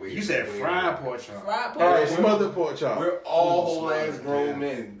 You said fried pork chop. Fried All right, pork. smothered pork chop. We're all whole ass Smothered, grown yeah.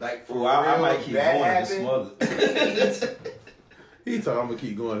 men. Like, for Ooh, I real, might if keep that going if happened- it's smothered. He thought I'm gonna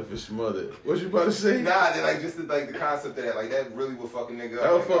keep going if it's smothered. What you about to say? Nah, they like just the concept of that, like that really would fucking nigga up.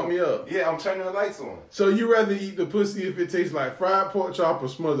 That would Like, fuck me up. Yeah, I'm turning the lights on. So you rather eat the pussy if it tastes like fried pork chop or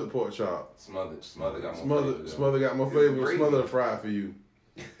smothered pork chop? Smothered got more flavor, though. Smothered got more It's flavor. gravy. Smothered or fried for you.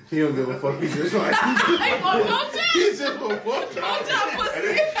 He don't give a fuck. He's just like he's just for pork chop.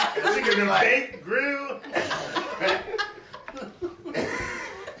 Chicken baked, grilled.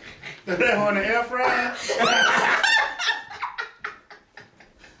 That on the air fryer.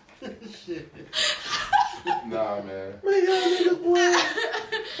 Shit. Nah, man. Man, y'all niggas, boy.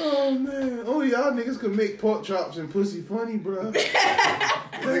 Oh man, only y'all niggas could make pork chops and pussy funny, bro.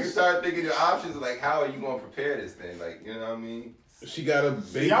 Niggas start thinking the options like, how are you gonna prepare this thing? Like, you know what I mean? She got a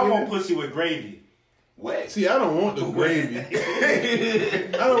bacon. Y'all want pussy with gravy. Wet. See, I don't want the gravy.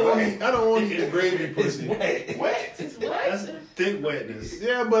 I don't want to eat the gravy pussy. Wet. It's That's wet. thick wetness.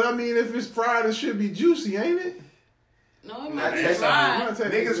 Yeah, but I mean, if it's fried, it should be juicy, ain't it? No, it Not might be technically. dry. Not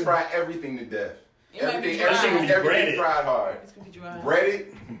technically. Niggas fry everything to death. It might be Everything dry. breaded. fried hard. It's gonna be dry. Breaded.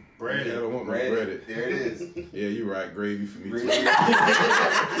 Bread. Yeah, I don't want no Breaded. breaded. There it is. Yeah, you're right. Gravy for me too.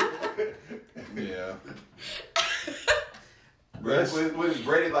 Yeah. What is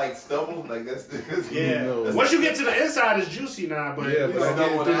breaded like stubble? Like that's Yeah. No. Once you get to the inside, it's juicy now. But Yeah, but It's I double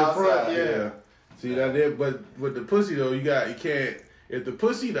get on through the the front. outside. Yeah. See that there, but with the pussy though, you can't. If the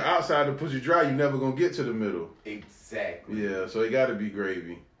pussy, the outside of the pussy dry, you never gonna get to the middle. Exactly. Yeah, so it gotta be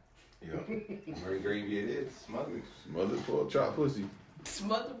gravy. Yeah. Very gravy it is. Smothered. Smothered pork chop pussy.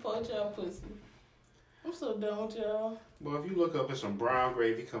 Smothered pork chop pussy. I'm so done with y'all. well, if you look up at some brown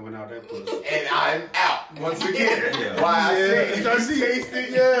gravy coming out that pussy. And I'm out once again. Yeah. Why I Yeah, say you if see- you taste it,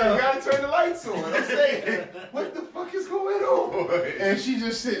 yeah. you gotta turn the lights on. I'm saying, what the fuck is going on? And she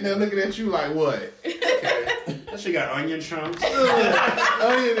just sitting there looking at you like what? That shit got onion chunks.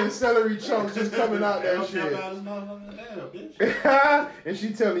 Onion and celery chunks just coming out that shit. And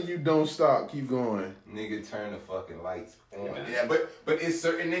she telling you don't stop, keep going. Nigga, turn the fucking lights on. Yeah, but it's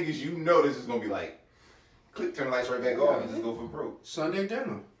certain niggas you know this is gonna be like, click, turn the lights right back off and just go for broke. Sunday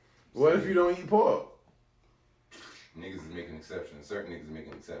dinner. What if you don't eat pork? Niggas is making exceptions. Certain niggas is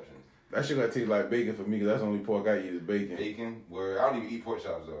making exceptions. That shit gotta taste like bacon for me, because that's the only pork I eat is bacon. Bacon, where I don't even eat pork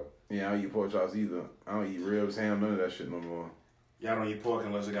chops though. Yeah, I don't eat pork chops either. I don't eat ribs, ham, none of that shit no more. Y'all don't eat pork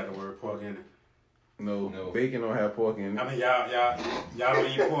unless it got the word pork in it. No. Bacon don't have pork in it. I mean, y'all don't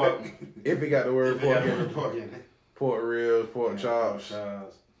eat pork. If it got the word If it pork got the in word it. pork in it. Pork ribs, pork chops.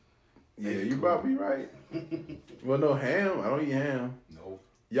 Chops. Yeah, you probably right. Well, no ham. I don't eat ham. No.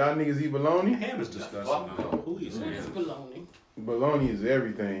 Y'all niggas eat bologna? Ham is disgusting. though. Who eats What is ham? bologna? Bologna is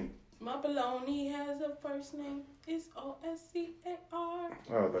everything. My bologna has a first name. It's O-S-C-A-R. Oh,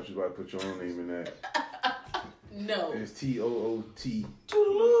 I thought you was about to put your own name in that. No. It's T-O-O-T. I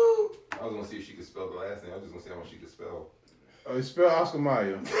was gonna see if she could spell the last name. I was just gonna see how much she could spell. Oh, it's spell Oscar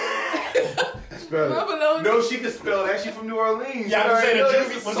Mayer. Spell My it. bologna. No, she could spell that. She from New Orleans. Yeah, I was saying You know, the it's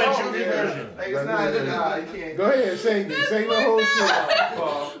juvie- a what's that song, juvie yeah. version? Like it's not. Nah, you can't. Go ahead, sing it. Sing the whole shit.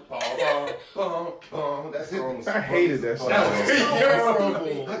 That song. I hated that song. Terrible.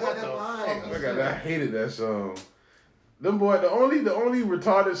 Look at that line. Oh my God, I hated that song. Them boy, the only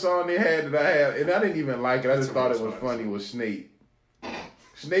retarded song they had that I had, and I didn't even like it. I just thought it was funny. Was Snake.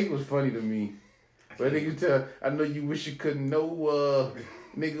 Snake was funny to me. But they can tell. I know you wish you couldn't know.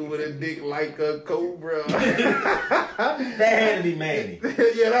 Nigga with a dick like a cobra. That had to be Manny.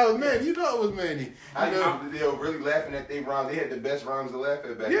 Yeah, that was Manny. You know it was Manny. I know they were really laughing at their rhymes. They had the best rhymes to laugh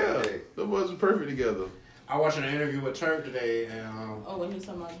at back in Yeah, the day. the boys were perfect together. I watched an interview with Turk today, and Oh, when he was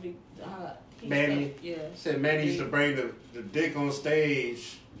talking about big. Manny. Yeah. Said Manny used to bring the dick on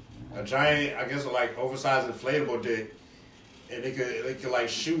stage, a giant, I guess, like oversized inflatable dick, and it could like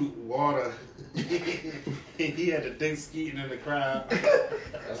shoot water. He had the dick skeeting in the crowd.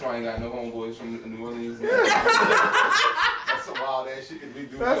 That's why I ain't got no homeboys from New Orleans. That's some wild ass shit to be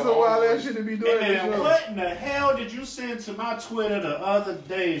doing. That's a wild ass shit to be doing. And then what in the hell did you send to my Twitter the other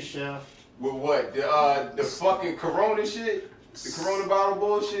day, Chef? With what? The fucking Corona shit? The Corona bottle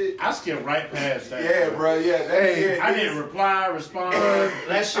bullshit? I skipped right past that. Yeah, bro. Yeah. Hey, I didn't reply, respond.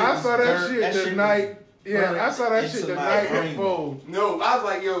 That shit I was saw that burnt- shit the was night. Yeah, burnt I saw that into shit the my night brain. before. No, I was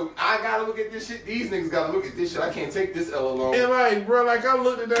like, yo, I gotta look at this shit. These niggas gotta look at this shit. I can't take this L alone. And like, bro, like I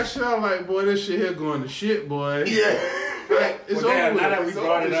looked at that shit, I'm like, boy, this shit here going to shit, boy. Yeah. Like, it's Well, damn, over now that with. we It's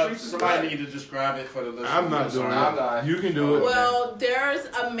brought over. it The up, streets is somebody black. need to describe it for the listeners. I'm not doing I'm it. not. You can do it. Well, there's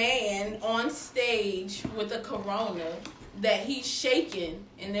a man on stage with a Corona that he's shaking,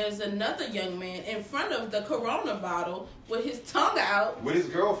 and there's another young man in front of the Corona bottle with his tongue out. With his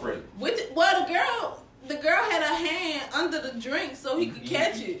girlfriend. The girl had her hand under the drink so he could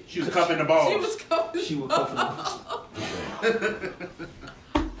catch it. She was cupping the balls. She was cupping the balls. So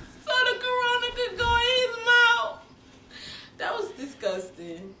the Corona could go in his mouth. That was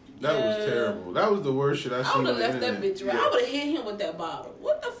disgusting. That was terrible. That was the worst shit I seen. I would have left internet. that bitch right. I would have hit him with that bottle.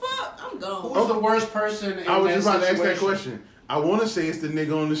 What the fuck? I'm gone. Who's the worst person in I was that just about to ask that situation? question. I want to say it's the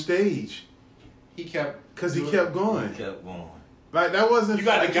nigga on the stage. He kept... Because he kept going. He kept going. Like, that wasn't... You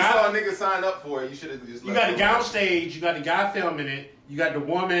got Like the you guy... saw a nigga sign up for it. You should have just. You got the guy on stage. You got the guy filming it. You got the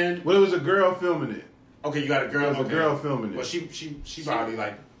woman. Well, it was a girl filming it. Okay, you got a girl. It was a girl filming it. Well, she probably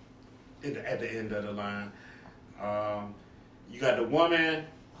like at the end of the line. You got the woman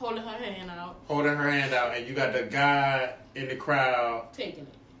Holding her hand out. and you got the guy in the crowd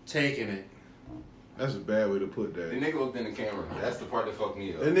Taking it. That's a bad way to put The that. nigga looked in the camera. That's the part that fucked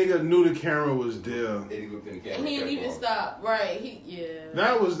me up. That nigga knew the camera was there. He looked in the camera. And he didn't kept even going. stop. Right.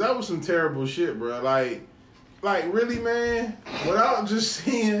 That was some terrible shit, bro. Like really, man. Without just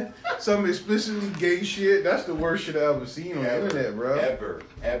seeing some explicitly gay shit, that's the worst shit I ever seen on the internet, bro. Ever.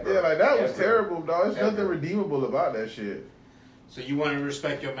 Yeah, like that was Ever. terrible, dog. There's nothing Ever. redeemable about that shit. So you want to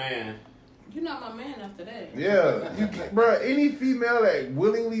respect your man. You're not my man after that. Yeah, bro. Any female that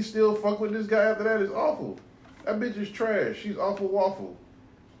willingly still fuck with this guy after that is awful. That bitch is trash. She's awful waffle.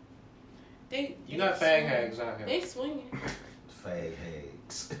 You got fag hags out here. They swinging. Fag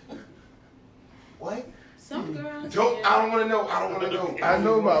hags. What? Some girls. Joke. yeah. I don't want to know. I don't want to know. I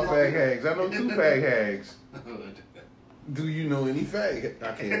know about fag hags. I know 2 fag hags. Do you know any fag?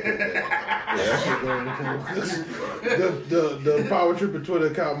 I can't put that. Yeah, that shit the Power Tripper Twitter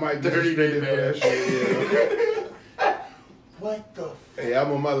account might be suspended for that shit. Yeah. What the? Hey,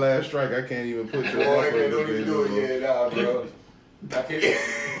 I'm on my last strike. I can't even put you on. Boy, man, don't even do it. Yeah, nah, bro. I can't.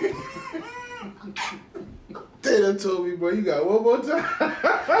 They done told me, boy, you got one more time.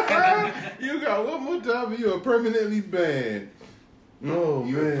 You got one more time and you are permanently banned. Oh,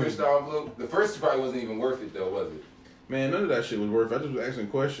 You man. pushed the envelope. The first probably wasn't even worth it, though, was it? Man, none of that shit was worth it. I just was asking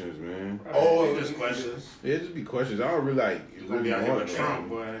questions, man. Oh, just questions. Yeah, just be questions. I don't really like. You're gonna be out here with Trump,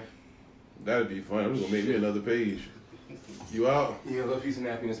 boy. That'd be fun. We're gonna make me another page. You out? Yeah, love, peace, and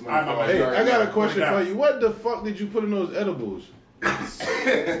happiness. All right, Hey, I got a question for you. What the fuck did you put in those edibles?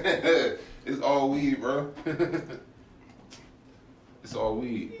 It's all weed, bro. It's all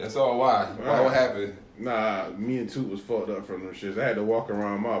weed. That's all why. Why what happened? Nah, me and Toot was fucked up from them shits. I had to walk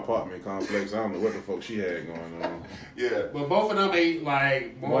around my apartment complex. I don't know what the fuck she had going on. Yeah. But both of them ate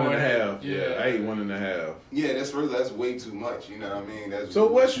like more 1.5. than- Yeah, I ate 1.5. Yeah, that's way too much. You know what I mean? That's So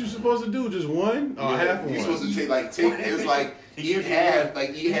what you supposed to do? Just one? Or yeah, half of you're one? supposed to take. It was like eat half,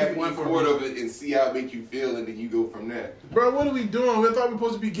 eat one quart of it and see how it make you feel, and then you go from there. Bro, what are we doing? We thought we were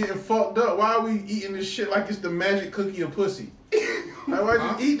supposed to be getting fucked up. Why are we eating this shit like it's the magic cookie of pussy? Like, why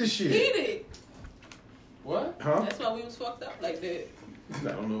just eat the shit? Eat it. What? Huh? That's why we was fucked up like that.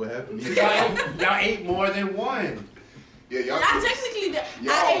 I don't know what happened. Y'all ate more than one. Yeah, y'all. I technically,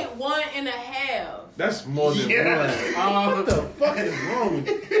 I ate 1.5. That's more than one. What the fuck is wrong with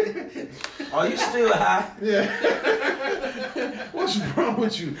you? Are you still high? Yeah. What's wrong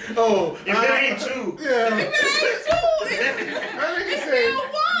with you? Oh, If it ain't two. Yeah. If it ain't two, That nigga said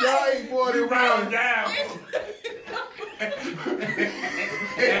y'all ate more than Round one. down.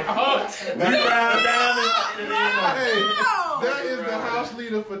 Round down. Hey, that is the house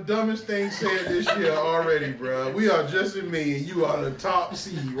leader for dumbest thing said this year already, bro. We are just in me, and you are the top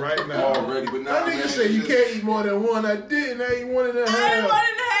seed right now. Already, but nah, That nigga man, said you it's can't eat more than one. I didn't. I ate 1.5. I ate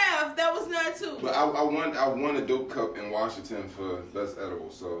 1.5. That was not two. But I won a dope cup in Washington for Best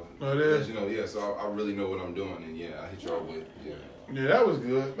Edible, so Oh, there? you know, yeah. So I really know what I'm doing, and yeah, I hit y'all with yeah. Yeah, that was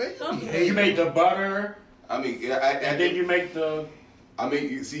good. Man, you be hating. You made the butter, I mean, and then you make the. I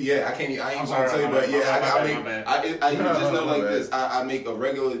make you see, yeah. I ain't I'm gonna sorry, tell you, my but bad, yeah, my I make. bad. I you just know My like bad. this. I make the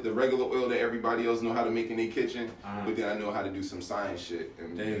regular oil that everybody else know how to make in their kitchen, but then I know how to do some science shit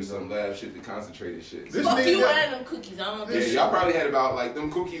and There you do go. some lab shit, the concentrated shit. This Fuck nigga- you and them cookies. I don't know. Yeah, y'all probably had about like them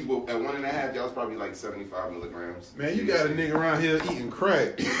cookies at 1.5. Y'all was probably like 75 milligrams. Man, you got a nigga around here eating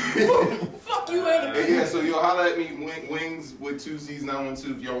crack. Fuck you and them. Yeah, so y'all holla at me. Wings with 2 Z's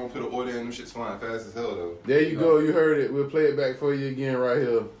 912. If y'all want to put an order in, them shit's flying fast as hell though. There you go. You heard it. We'll play it back for you again right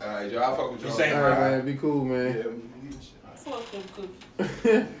here. Alright, y'all. I'll fuck with y'all. You say All right, man. Be cool, man. Fuck them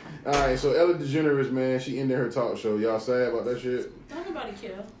cookies. All right, so Ellen DeGeneres, man, she ended her talk show. Y'all sad about that shit? Don't nobody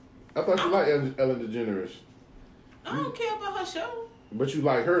care. I thought you liked Ellen DeGeneres. I don't care about her show. But you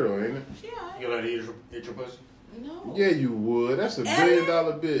like her, though, ain't it? She alright. You let her eat your pussy? No. Yeah, you would. That's a $1 billion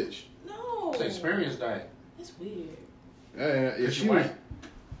bitch. No. It's an experience diet. That's weird. If she white?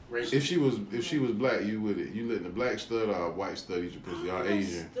 was, if she was black, you with it. You letting a black stud or a white stud eat your pussy? Y'all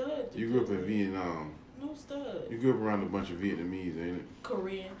Asian. You grew up in Vietnam. No stud. You grew up around a bunch of Vietnamese, ain't it?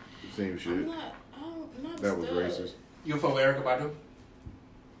 Korean. Same shit. I'm not That was stud. racist. You fuck with Erykah Badu?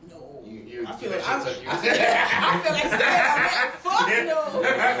 No. You I feel that like shit took you. I feel like saying that. Fuck no.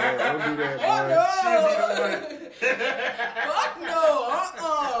 Don't do that, boy. Fuck no.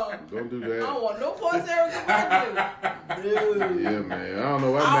 Don't do I that. don't want no parts of Erykah Badu. Dude. Yeah, man. I don't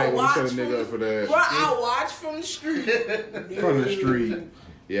know why Mac want to set a nigga up for that. Bro, I watch from the street. From the street.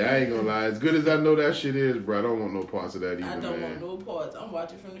 Yeah, I ain't gonna lie. As good as I know that shit is, bro, I don't want no parts of that either, I don't man. want no parts. I'm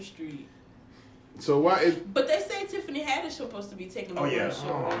watching from the street. So why is... But they say Tiffany Haddish supposed to be taking over the show.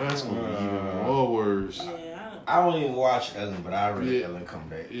 Oh, that's gonna be even more worse. Yeah, I don't even watch Ellen, but I read Ellen come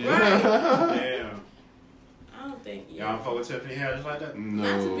back. Damn. I don't think. Y'all fuck with Tiffany Haddish like that? No.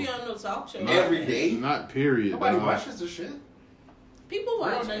 Not to be on no talk show. Every day? Not period. Nobody dog. watches this shit. People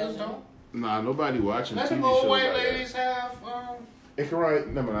watch Real niggas it. don't. Nah, nobody watching Let TV them shows old white like ladies have, that. It can write.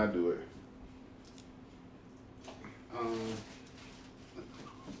 No, man, I do it.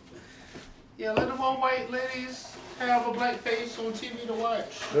 Yeah, let them old white ladies have a black face on TV to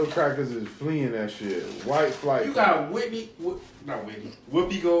watch. Those crackers is fleeing that shit. White flight. You got Whoopi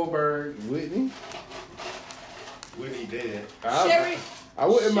Goldberg. Whitney dead. I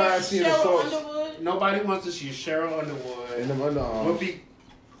wouldn't mind seeing the Cheryl thoughts. Underwood. Nobody wants to see Cheryl Underwood. And them underarms. Whoopi.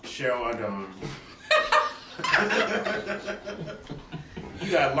 Cheryl Underarms.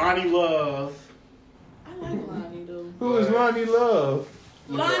 You got Lonnie Love. I like Lonnie though. Who is Lonnie Love?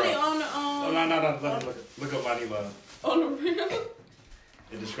 Lonnie on the No. Look up Lonnie Love. on the real.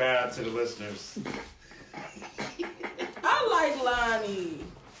 And describe to the listeners. I like Lonnie.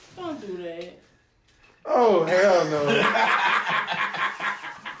 Don't do that. Oh hell no!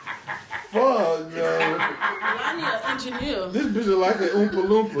 Fuck no! Lonnie an engineer. This bitch is like an Oompa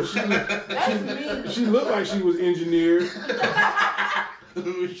Loompa. That's me. She looked like she was engineered.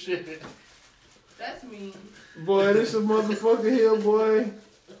 Oh shit. That's me. Boy, this a motherfucker here, boy.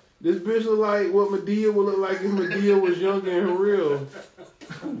 This bitch look like what Medea would look like if Medea was younger and real.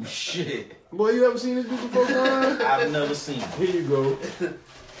 Oh shit. Boy, you ever seen this bitch before, Ryan? I've never seen it. Here you go.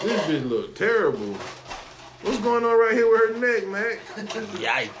 This bitch look terrible. What's going on right here with her neck, Mac?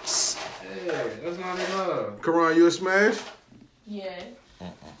 Yikes. Yeah, that's Lonnie Love. Karan, you a smash? Yeah.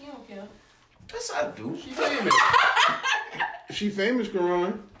 You don't care. Yes, I do. She famous. She famous,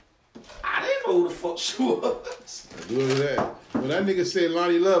 Karan. I didn't know who the fuck she was. Look at that. When that nigga said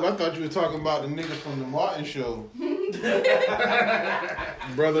Lonnie Love, I thought you were talking about the nigga from the Martin show.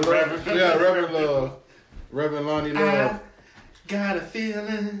 Brother Love. Yeah, Reverend Love. Reverend Lonnie Love. Got a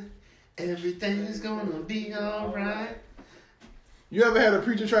feeling everything's gonna be alright. You ever had a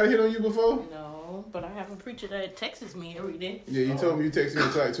preacher try to hit on you before? No, but I have a preacher that texts me every day. Yeah, you told me you texted me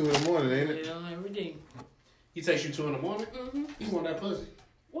until like 2 in the morning, ain't it? Yeah, every day. He takes you 2 in the morning? Mm-hmm. He want that pussy.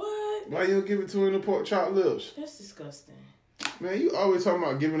 What? Why you don't give it to her in the pork chop lips? That's disgusting. Man, you always talking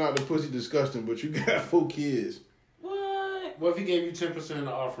about giving out the pussy disgusting, but you got 4 kids. What? What if he gave you 10% of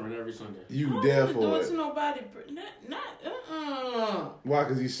the offering every Sunday? You there do for it to it. nobody. Why?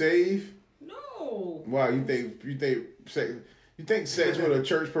 Cause he's saved? No. Why? You think sex with a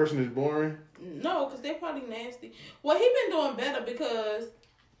church person is boring? No, because they're probably nasty. Well, he been doing better because,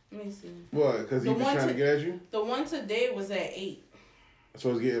 let me see. What? Cause he The was one trying to to- get at you? The one today was at 8.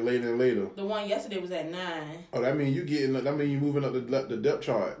 So it's getting later and later. The one yesterday was at 9. Oh, that mean you moving up the depth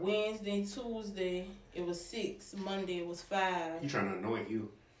chart. Wednesday, Tuesday, it was 6. Monday, it was 5. He trying to anoint you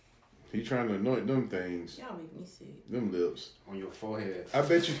He trying to anoint them things. Y'all make me sick. Them lips. on your forehead. I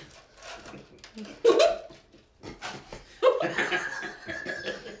bet you.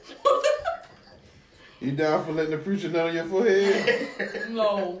 You down for letting the preacher nut on your forehead?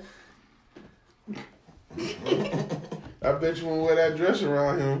 No. I bet you won't wear that dress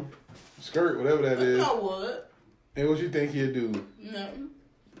around him. Skirt, whatever that is. I would. And what you think he'll do? Nothing.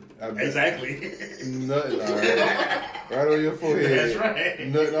 I bet Exactly. nothing, all right. Right on your forehead. That's right.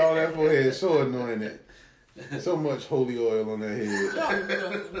 Nothing on that forehead. So annoying that. So much holy oil on that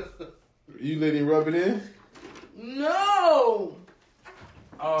head. You let him rub it in? No.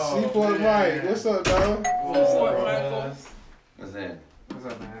 Oh, Seaport man. Mike, what's up, dog? Seaport Michael. What's that? What's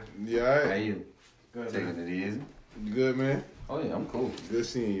up, man? You alright? How you? Good, Taking man. it easy? You good, man? Oh yeah, I'm cool. Good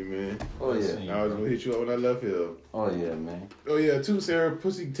seeing you, man. Oh yeah. I was gonna hit you up when I left here. Oh yeah, man. Oh yeah, too, Sarah.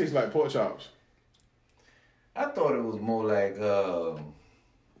 Pussy tastes like pork chops. I thought it was more like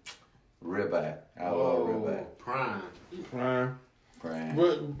ribeye. I love ribeye. Prime. Prime. Prime.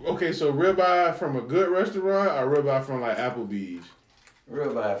 But okay, so ribeye from a good restaurant or ribeye from like Applebee's?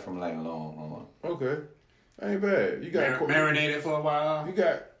 Ribeye from like Longhorn. Okay, Ain't bad. You got marinated for a while. You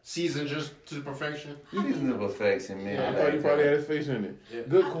got seasoned just to perfection. Seasoned to perfection, man. I thought you probably had his face in it. Yeah.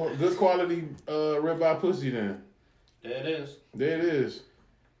 Good quality ribeye pussy then. There it is. There it is.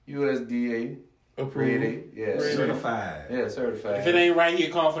 USDA approved. Yeah. Certified. Yeah, certified. If it ain't right,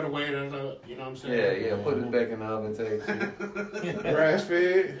 you call for the waiter. You know what I'm saying? Yeah. Put it back in the oven, take it. Grass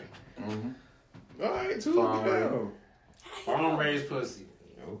fed. Mm-hmm. All right, too. Farm raised pussy.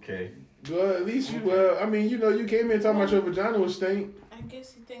 Okay. Well, at least you. Well, I mean, you know, you came in talking about your vagina was stink. I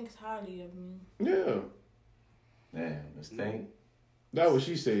guess he thinks highly of me. Yeah. Damn, the stink. That's what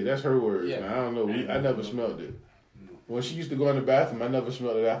she said. That's her words. Yeah. Now, I don't know. I never smelled it. When she used to go in the bathroom, I never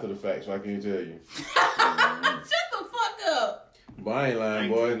smelled it after the fact, so I can't tell you. Shut the fuck up. But I ain't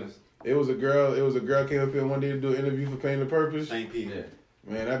lying, boy. It was a girl came up here one day to do an interview for Pain the Purpose. Thank you. Yeah.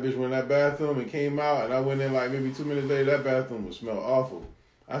 Man, that bitch went in that bathroom and came out, and I went in like maybe 2 minutes later. That bathroom would smell awful.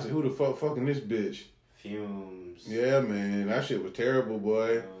 I said, "Who the fuck fucking this bitch?" Fumes. Yeah, man, that shit was terrible,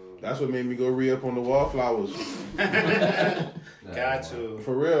 boy. That's what made me go re-up on the wallflowers. Got to.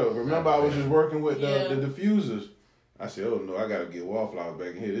 For real. Remember, I was just working with the diffusers. I said, "Oh no, I gotta get wallflowers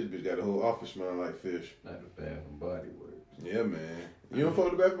back in here. This bitch got the whole office smelling like fish." Not the Bath and Body Works. Yeah, man. You don't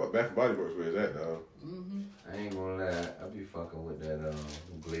fuck with the Bath and Body Works? Where's that, dog? Mm-hmm. I ain't gonna lie, I be fucking with that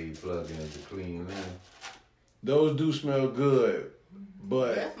Glade plug-in to clean linen. Those do smell good,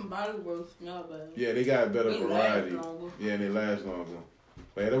 but Bath and Body Works smell better. yeah, they got a better They variety. last longer. Yeah, and they last longer.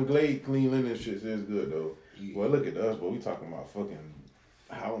 But yeah, them Glade clean linen shits is good though. Boy, look at us, boy. We talking about fucking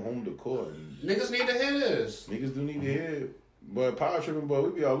home decor. Niggas need to hear this. Niggas do need to hear it. But power tripping, boy, we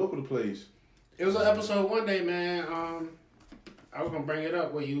be all over the place. It was an episode one day, man. I was gonna bring it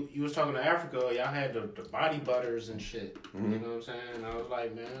up where you was talking to Africa. Y'all had the body butters and shit. Mm-hmm. You know what I'm saying? I was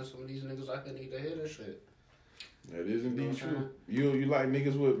like, man, some of these niggas out there need to hear this shit. That is indeed You know what true. I'm You like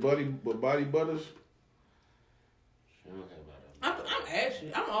niggas with body butters? I'm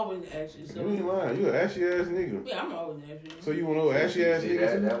ashy. I'm always ashy. So. You ain't lying. You an ashy ass nigga. Yeah, I'm always ashy. So you want no ashy ass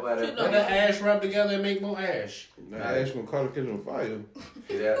niggas? Let the ash rub together and make more ash. That ash gonna cause a kitchen on fire.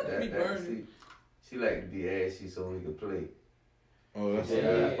 See, she like to be ashy so we can play. Oh, that's I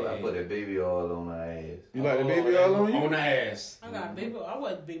put that baby oil on her ass. You like the baby oil on you? On the ass. I got baby. I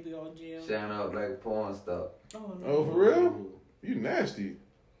was baby oil gel. Shine out like a porn star. Oh no. Oh, for real? You nasty.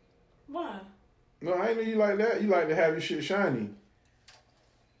 Why? No, I ain't know you like that. You like to have your shit shiny.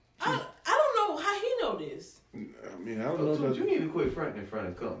 I don't know how he know this. I mean, I don't know. Dude, you need to quit fronting in front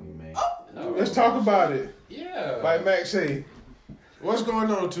of the company, man. Oh. Let's talk about it. Yeah. Like Max say, what's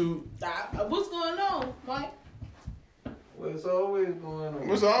going on, Toot? What's going on, Mike? What's always going on?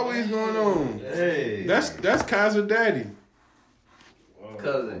 What's always going on? Hey. That's Kaiser Daddy.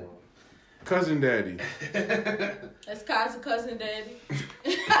 Cousin Daddy. That's Kaiser cousin daddy.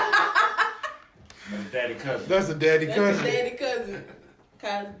 Daddy cousin. That's a daddy That's cousin. the daddy cousin.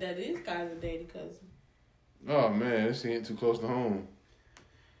 Kaiser, that is Kaiser daddy cousin. Oh man, this ain't too close to home.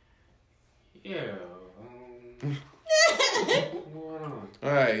 Yeah. What's going on?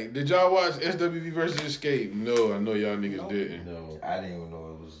 All right, did y'all watch SWV versus Escape? No, I know y'all niggas didn't. No, I didn't even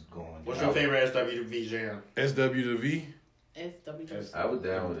know it was going. What's your favorite SWV jam? SWV? SWV. I was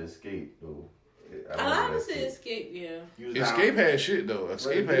down with Escape though. I honestly Escape, yeah. Escape had shit though.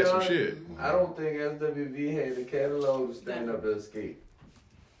 Escape had some shit. I don't think SWV had the catalog to stand up to Escape.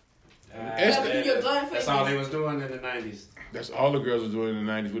 That's all they was doing in the 90s. That's all the girls was doing in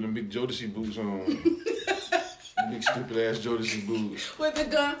the 90s with them big Jodeci boots on. Big stupid ass Jodeci boots. With the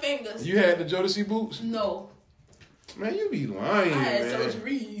gun fingers. You had the Jodeci boots? No. Man, you be lying, I had man. Soulja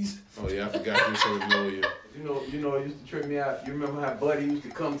Reeves. Oh yeah, I forgot you so lawyer. You know, it used to trip me out. You remember how Buddy used to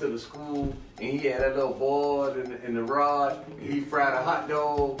come to the school and he had that little board in the rod and he fried a hot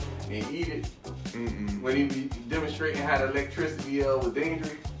dog and eat it. When he be demonstrating how the electricity was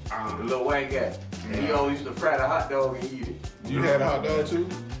dangerous. The little white guy. And he always used to fry the hot dog and eat it. You had a hot dog too?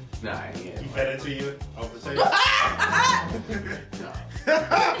 Nah, I ain't had He fed it to you off the table?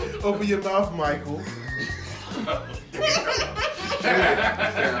 Open your mouth, Michael.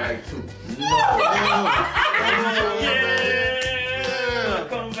 Sound like two. Yeah.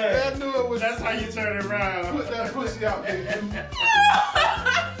 Come back. I knew it was. That's how you turn it around. Put that pussy out there, dude.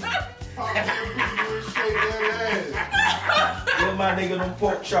 Pop that pussy and shake that ass. Give my nigga them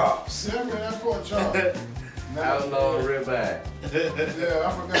pork chops. Yeah, man, that pork chop. Outlaw ribeye. Yeah, I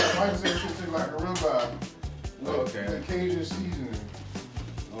forgot. Mike said shit tastes like a ribeye. Okay. With Cajun seasoning.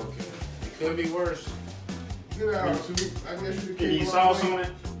 Okay. It could be worse. Get out, too. I guess you could Can keep you on sauce going. on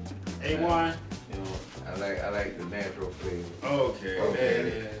it? A1? You know, I like the natural flavor. Okay. Okay. There it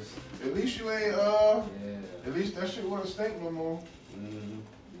is. At least you ain't, Yeah. at least that shit wasn't stink no more. Mm-hmm.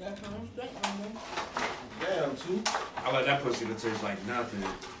 That's what I'm saying. Damn, too. I like that pussy that tastes like nothing.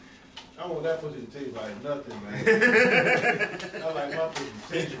 I want that pussy to taste like nothing, man. I like my pussy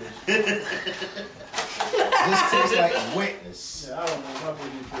tasteless. This tastes like wetness. Yeah, I don't want my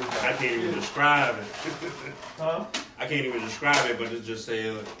pussy to taste like I can't even describe it. Huh? I can't even describe it, but it's just say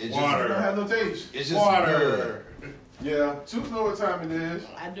It water. It don't have no taste. It's just Water. Yeah, Tooth know what time it is.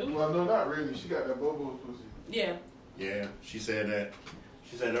 I do. Well, no, not really. She got that Bobo's pussy. Yeah. Yeah, she said that.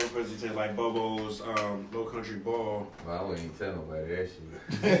 She said that pussy tastes like Bobo's Low Country Ball Well, I wouldn't even tell nobody that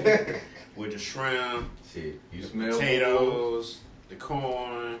shit. with the shrimp, Shit, you smell potatoes, the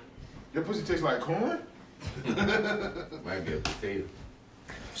corn. Your pussy tastes like corn? Might be a potato.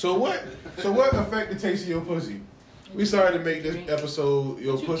 So what affect the taste of your pussy? We started to make this episode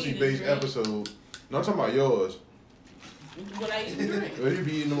your What you pussy eat based and drink? episode. No, I'm talking about yours. What I eat and drink. Well, you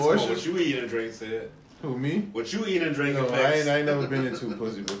be eating the What oysters? you eat and drink said. Who, me? What you eat and drink No, affects. I ain't never been into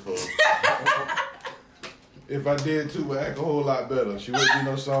pussy before. If I did too, it would act a whole lot better. She wouldn't be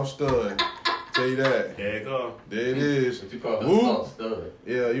no soft stud. Tell you that. There you go. There it is. What you call Woo. a soft stud?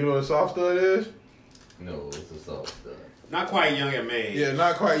 Yeah, you know what a soft stud is? No, it's a soft stud. Not quite young and made. Yeah,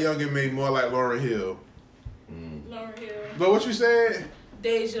 not quite young and made, more like Lauryn Hill. Lauryn Hill. But what you said?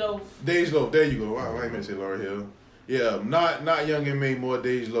 Dej Loaf. Dej Loaf. There you go. Wow, I ain't meant to say Lauryn Hill. Yeah, not young and made, more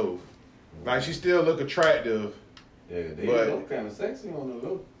Dej Loaf. Like, she still look attractive. Yeah, they But- look kind of sexy on the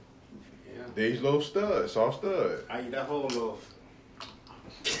look. Yeah. Dej Loaf stud, soft stud. I eat that whole loaf.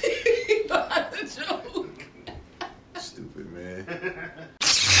 Not a joke. Stupid, man.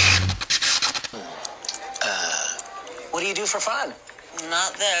 What do you do for fun?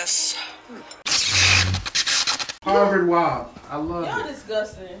 Not this. Harvard Wop. I love Y'all it.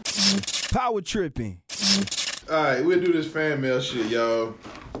 disgusting. Power tripping. Alright, we'll do this fan mail shit, y'all.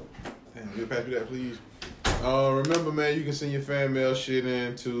 Damn, will you pass me that, please? Remember, man, you can send your fan mail shit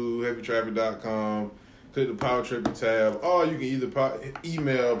in to heavytraffic.com. Click the Power Tripping tab. Or you can either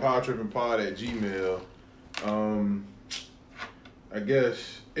email powertrippingpod@gmail. I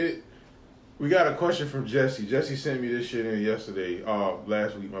guess we got a question from Jesse. Jesse sent me this shit in yesterday.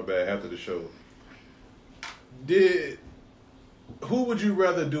 Last week, my bad, after the show. Who would you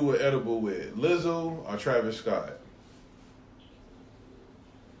rather do an edible with, Lizzo or Travis Scott?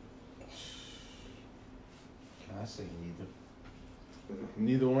 I say neither.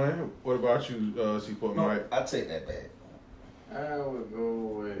 Neither one. What about you, Seaport No, Mike? I take that back. I would go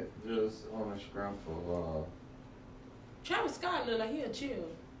with just on a scrum for Travis Scott look like he'll chill.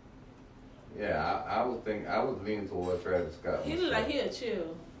 yeah, I would lean toward Travis Scott. He look like he'll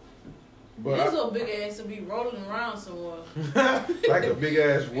chill. But His little big ass will be rolling around somewhere. like a big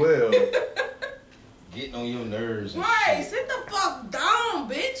ass well. Getting on your nerves and Right, shit. sit the fuck down,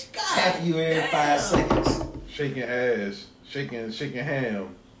 bitch. God. Tap you every 5 seconds. Shaking ass. Shaking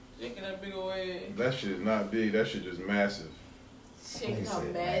ham. Shaking that big old ass. That shit is not big. That shit just massive. Shaking her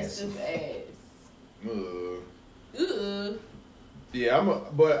said massive ass. Ugh. Ugh. Yeah,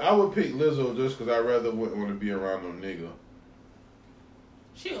 but I would pick Lizzo just because I rather wouldn't want to be around no nigga.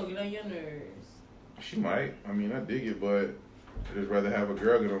 She gonna get on your nerves. She might. I mean, I dig it, but I'd just rather have a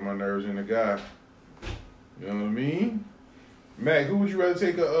girl get on my nerves than a guy. You know what I mean? Mac, who would you rather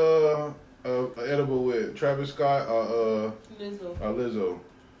take a edible with? Travis Scott or Lizzo. Lizzo?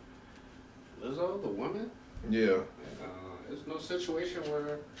 Lizzo, the woman? Yeah. There's no situation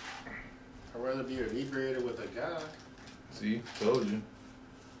where I'd rather be inebriated with a guy. See, told you.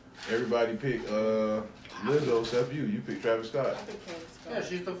 Everybody pick Lizzo except you. You pick Travis Scott. I think Travis Scott. Yeah,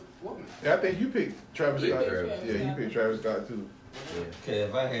 she's the woman. Yeah, I think you picked Travis Yeah, Scott. Travis. Yeah, you picked Travis Scott too. Okay,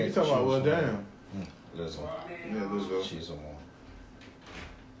 if I had You talking about well damn. Listen, Yeah, Lizzo. she's a woman.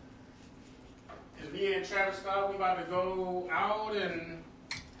 Is me and Travis Scott, we about to go out and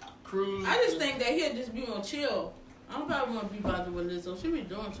cruise? I just think that he'll just be more chill. I don't probably want to be bothered with Lizzo. She be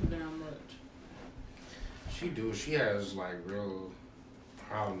doing too damn much. She do. She has like real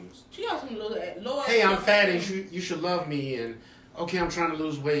problems. She got some little low. Hey, I'm fat and you should love me. And okay, I'm trying to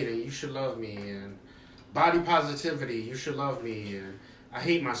lose weight and you should love me. And body positivity, you should love me. And I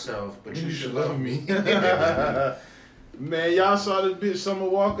hate myself, but you should love me. Man, y'all saw this bitch Summer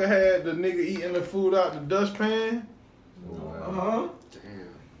Walker had the nigga eating the food out the dustpan? Uh-huh. Damn.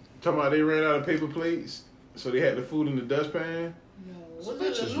 Talking about they ran out of paper plates, so they had the food in the dustpan. Was This it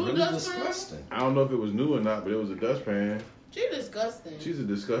bitch a is new really dustpan? disgusting. I don't know if it was new or not, but it was a dustpan. She disgusting. She's a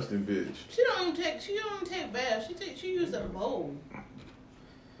disgusting bitch. She don't even take baths. She used a bowl.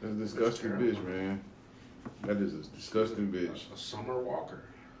 That's a disgusting bitch, man. That is a disgusting bitch. A summer walker.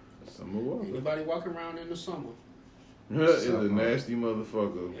 Summer Walker. Anybody walking around in the summer? Is a nasty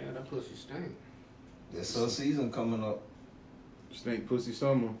motherfucker. Yeah, that pussy stink. There's some season coming up. Stink pussy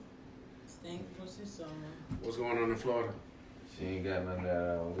summer. Stink pussy summer. What's going on in Florida? She ain't got none of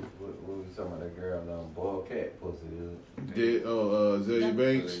that. What was talking about that girl? Boiled cat pussy. Zelia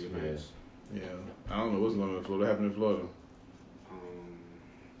Banks. Yes. Yeah, I don't know what's going on in Florida. What happened in Florida?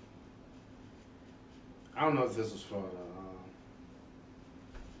 I don't know if this was Florida.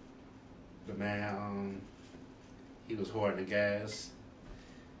 The man, he was hoarding the gas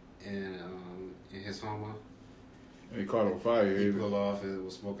in his Hummer. He caught on fire. He pulled off and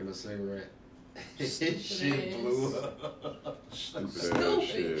was smoking a cigarette. Shit blew up. Stupid.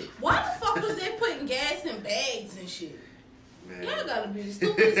 Shit. Why the fuck was they putting gas in bags and shit? Man. Y'all gotta be the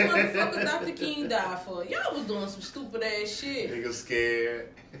stupidest motherfucker Dr. King died for. Y'all was doing some stupid ass shit. Nigga scared.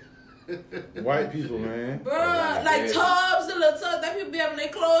 White people, man. Bruh, like tubs, the little tubs that people be having their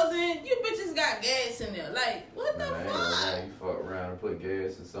clothes in. You bitches got gas in there. Like, what the fuck? You fuck around and put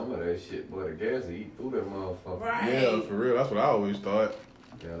gas in some of that shit, boy. The gas will eat through that motherfucker. Right. Yeah, for real. That's what I always thought.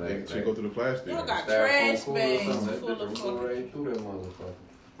 Yeah, They should go through the plastic. Y'all got trash bags full of fucking. Right through that motherfucker.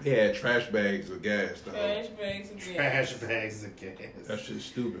 He had trash bags of gas, though. Trash bags of gas. Trash bags of gas. That shit's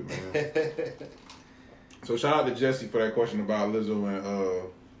stupid, man. So shout out to Jesse for that question about Lizzo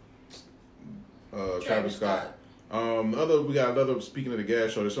and Travis Scott. We got another, speaking of the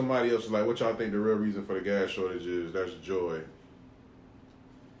gas shortage, somebody else was like, what y'all think the real reason for the gas shortage is? That's Joy.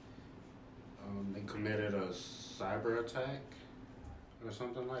 They committed a cyber attack or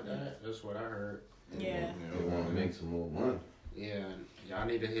something like that. That's what I heard. Yeah. They want to make some more money. Yeah, y'all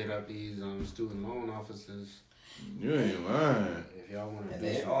need to hit up these student loan offices. You ain't lying. If y'all want to And do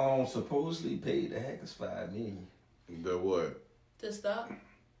they something. all supposedly paid the hackers $5 million. The what? To stop?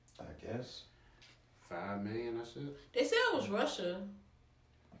 I guess. $5 million, that's it. They said it was Russia.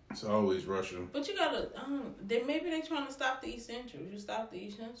 It's always Russia. But you gotta, maybe they trying to stop the essentials. You stop the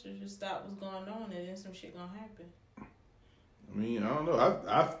essentials, you stop what's going on, and then some shit gonna happen. I mean, I don't know.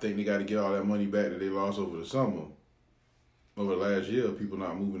 I think they got to get all that money back that they lost over the summer. Over the last year, people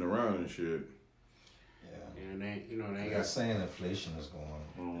not moving around and shit. Yeah, and they ain't They're got saying inflation is going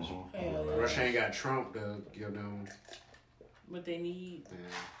on. Hell yeah. Russia ain't got Trump to give them What they need.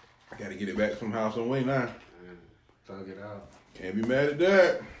 I got to get it back from House on Way now. Thug it out. Can't be mad at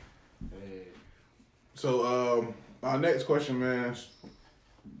that. Hey. So, our next question, man,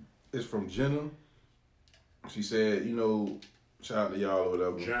 is from Jenna. She said, shout out to y'all or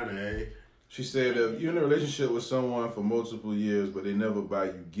whatever. Johnny. She said, if you're in a relationship with someone for multiple years, but they never buy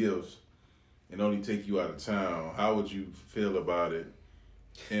you gifts and only take you out of town, how would you feel about it?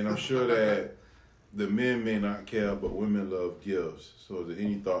 And I'm sure that the men may not care, but women love gifts. So is there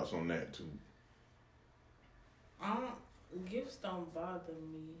any thoughts on that, too? Gifts don't bother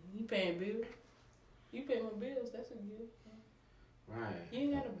me. You paying bills? You pay my bills, that's a gift. Right. You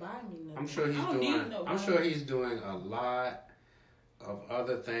ain't gotta buy me nothing. I'm sure he's doing a lot of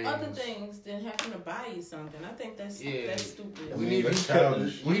other things. Other things than having to buy you something. I think that's stupid. We need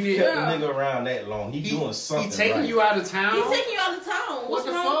childish. We need the nigga around that long. He doing something. He taking you out of town. He taking you out of town. What's What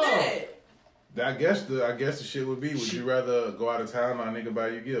the wrong fuck? with that? I guess the shit would be, would you rather go out of town or a nigga buy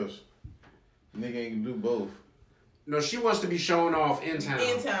you gifts? Nigga ain't gonna do both. No, she wants to be showing off in town.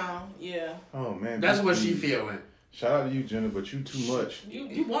 In town, yeah. Oh, man. That's what she feeling. Shout out to you, Jenna, but you too much.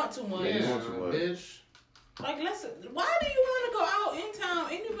 You want too much. Yeah, you want too much. Bitch. Like, listen, why do you want to go out in town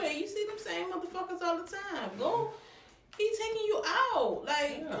anyway? You see them same motherfuckers all the time. Go. He taking you out.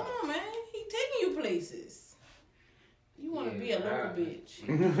 Like, come on, man. He taking you places. You want to be a local bitch.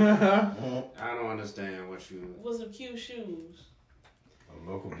 I don't understand what you... With some cute shoes. A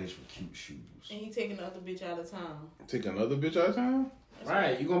local bitch with cute shoes. And he taking the other bitch out of town. Take another bitch out of town?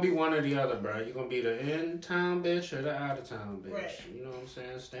 Right, you're going to be one or the other, bro. You're going to be the in-town bitch or the out-of-town bitch. Right. You know what I'm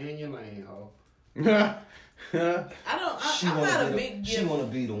saying? Stay in your lane, ho. I'm not a big gift. She want to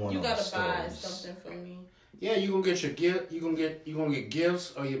be the one. You on gotta the buy stories. something for me. Yeah, you gonna get your gift. You gonna get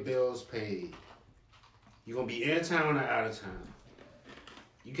gifts or your bills paid. You gonna be in town or out of town.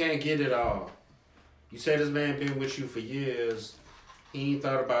 You can't get it all. You say this man been with you for years. He ain't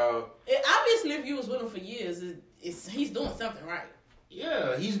thought about. Obviously, if you was with him for years, he's doing something right.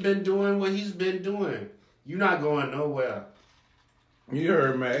 Yeah, he's been doing what he's been doing. You're not going nowhere. You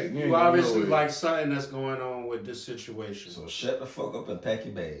heard, man. You obviously like something that's going on with this situation. So shut the fuck up and pack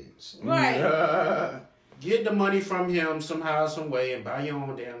your bags. Right. Get the money from him somehow, some way, and buy your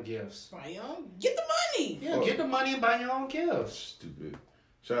own damn gifts. Buy your own. Get the money. Yeah, get the money and buy your own gifts. Stupid.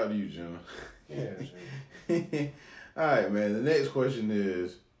 Shout out to you, Jenna. Yeah. All right, man. The next question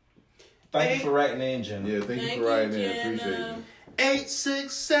is. Thank you for writing in, Jenna. Yeah, thank you for writing in. Appreciate you.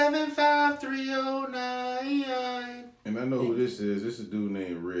 8675309. And I know who this is. This is a dude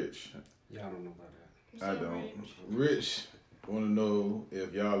named Rich. Y'all don't know about that. I don't. Rich want to know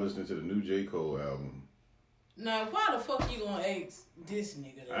if y'all listening to the new J. Cole album. Now, why the fuck you gonna ask this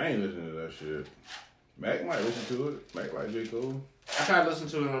nigga? I ain't listening to that shit. Mac might listen to it. Mac like J. Cole. I tried to listen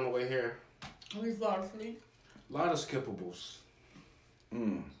to it on the way here. We fall asleep. A lot of skippables.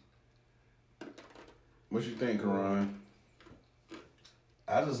 What you think, Karan?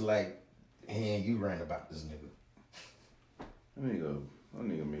 I just like hearing you rant about this nigga. That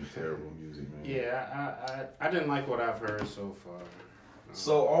nigga make terrible music, man. Yeah, I didn't like what I've heard so far.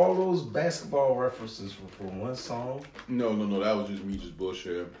 So all those basketball references were from one song? No. That was just me just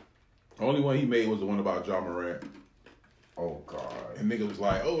bullshit. The only one he made was the one about Ja Morant. Oh, God. And nigga was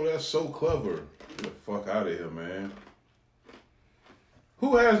like, oh, that's so clever. Get the fuck out of here, man.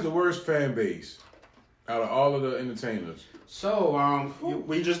 Who has the worst fan base out of all of the entertainers? So,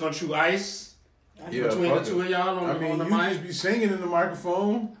 we just gonna chew ice between the two of y'all on the mic? You just be singing in the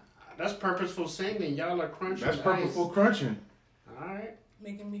microphone. That's purposeful singing. Y'all are crunching. That's purposeful crunching. All right.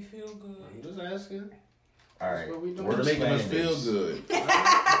 Making me feel good. I'm just asking. All right. What we doing? We're making us feel good.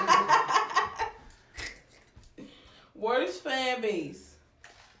 Worst fan base.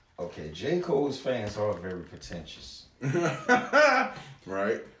 Okay, J. Cole's fans are very pretentious.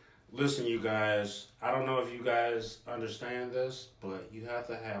 Right. Listen, you guys, I don't know if you guys understand this, but you have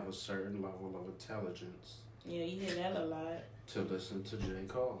to have a certain level of intelligence. Yeah, you hear that a lot. To listen to J.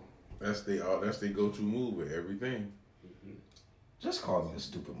 Cole. That's their go-to move with everything. Just call me a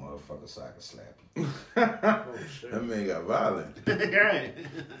stupid motherfucker so I can slap you. Oh, shit. That man got violent. Right.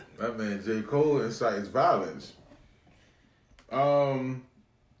 That man J. Cole incites violence.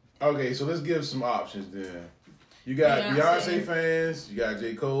 Okay, so let's give some options then. You got Beyonce fans, you got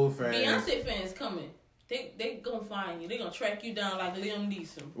J. Cole fans. Beyonce fans coming. They gonna find you. They gonna track you down like Liam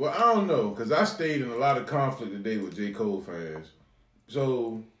Neeson. Well, I don't know, because I stayed in a lot of conflict today with J. Cole fans.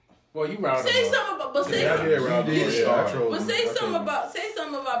 So... Well, you routed say something about, but say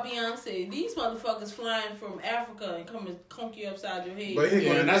something about Beyonce. These motherfuckers flying from Africa and come and conk you upside your head. But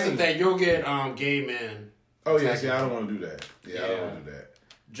and that's the thing. You'll get gay men. Oh yeah, see, I don't want to do that. Yeah, I don't want to do that.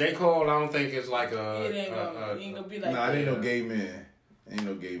 J. Cole, I don't think is like a. It ain't gonna be like. Nah, it ain't no gay men. Ain't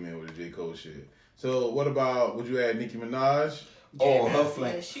no gay men with the J. Cole shit. So what about? Would you add Nicki Minaj? Oh, her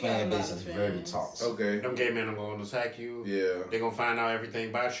fan base is very toxic. Okay. Them gay men are going to attack you. Yeah. They're going to find out everything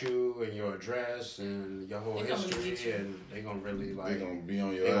about you and your address and your whole history. And they're going to really like... They're going to be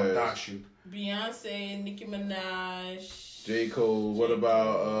on your ass. They're going to ass. dox you. Beyonce, Nicki Minaj. J. Cole. What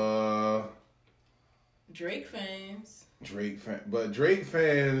about... Drake fans. But Drake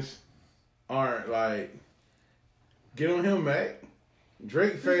fans aren't like... Get on him, Mac.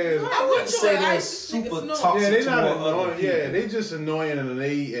 Drake fans, I wouldn't say they're super toxic. Yeah, they're not annoying. Yeah, they just annoying, and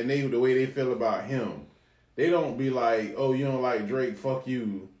they the way they feel about him. They don't be like, oh, you don't like Drake, fuck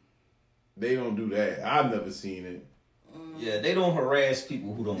you. They don't do that. I've never seen it. Yeah, they don't harass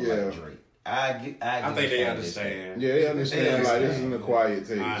people who don't like Drake. I think they understand. Yeah, they understand. Like this is an acquired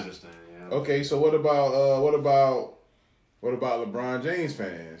taste. I understand. Yeah. Okay, so what about LeBron James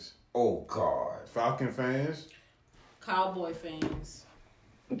fans? Oh God, Falcon fans, Cowboy fans.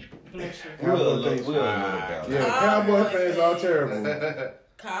 Cowboy fans are terrible.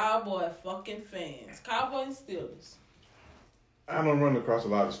 Cowboy fucking fans. Cowboy and Steelers. I don't run across a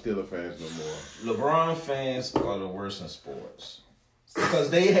lot of Steelers fans no more. LeBron fans are the worst in sports because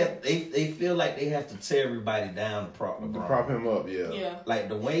they feel like they have to tear everybody down to prop LeBron. To prop him up, yeah. Yeah. Like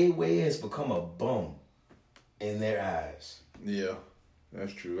the Wade has become a bum in their eyes. Yeah,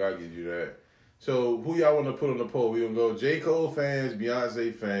 that's true. I'll give you that. So, who y'all want to put on the poll? We gonna go J. Cole fans,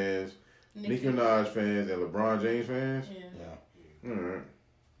 Beyonce fans, Nicki Minaj fans, and LeBron James fans? Yeah. All right.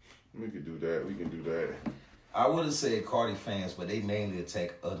 We can do that. I would have said Cardi fans, but they mainly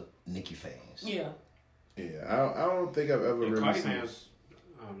attack other Nicki fans. Yeah. Yeah, I don't think I've ever really Cardi seen fans.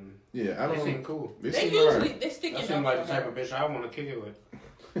 Yeah, I don't. They seem cool. They usually they stick it up. That seem like the type of bitch I want to kick it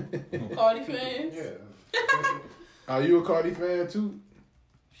with. Cardi fans. Yeah. Are you a Cardi fan too?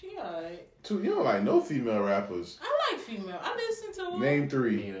 She alright. You don't like no female rappers. I like female. I listen to them. Name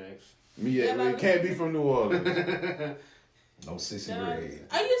 3. Mia. It can't be from New Orleans. No Sissy Ray.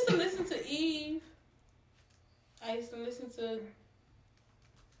 I used to listen to Eve. I used to listen to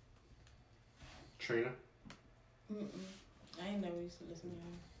Trina. I ain't never used to listen to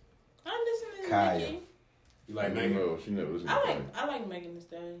her. I listen to Kaya. Nicki. You like Megan? No, she never listened to Kaya. I like Megan Thee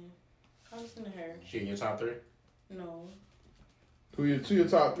Stallion. I listen to her. She in your top 3? No. Who your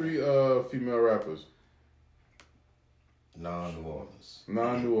top 3 female rappers? Non-New Orleans.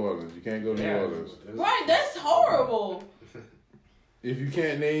 Non-New Orleans. You can't go New Orleans. Right, that's horrible. If you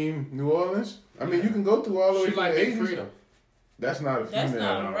can't name New Orleans, I mean, you can go through all the way She from like the Big 80s. Freedom. That's not a female. That's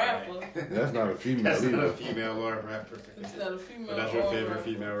not a rapper. That's not a female. That's not a either. female or a rapper. It's not a female. But that's your or favorite rapper.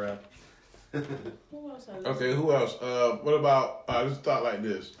 female rapper. Who else I listen Okay, who else? What about? I just thought like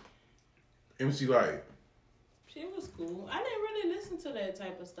this. MC Light. She was cool. I didn't really listen to that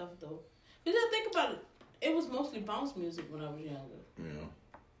type of stuff though. Cause just think about it. It was mostly bounce music when I was younger.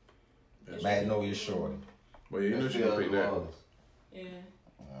 Yeah. Magnolia Shorty. Well, you know she gonna pick that. Yeah.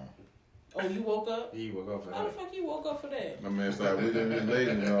 Oh, you woke up? He woke up for How the that. fuck you woke up for that? My man started with his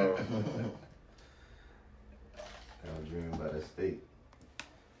lady and all. I was dreaming about that steak.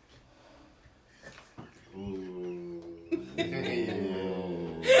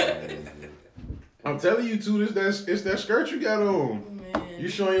 I'm telling you, too, it's that skirt you got on. Man. You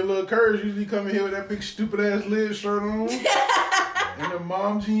showing your little curves. Usually come in here with that big stupid ass lid shirt on. And the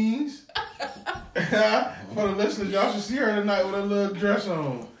mom jeans. For the listeners, y'all should see her tonight with a little dress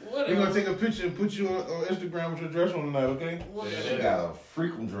on. We're gonna take a picture and put you on Instagram with your dress on tonight, okay? She got a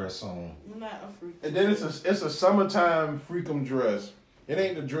freakum dress on. Not a freak. And then it's a summertime freakum dress. It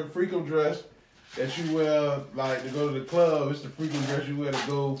ain't the freakum dress that you wear like to go to the club. It's the freakum dress you wear to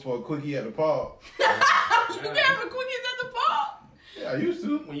go for a quickie at the park. You having quickies at the park? Yeah, I used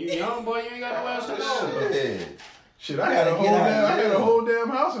to. When you young boy, you ain't got nowhere else to go. Yeah. Shit, I had a whole damn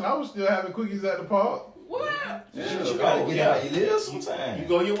house and I was still having quickies at the park. What? Yeah, You gotta get out your live sometimes. You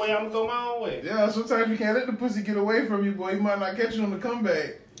go your way, I'm gonna go my own way. Yeah, sometimes you can't let the pussy get away from you, boy. He might not catch you on the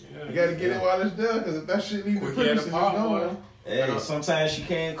comeback. Yeah, You gotta get it while it's there, because if that shit leave the Quickie at premises, the it's park, gone. boy. Hey, sometimes she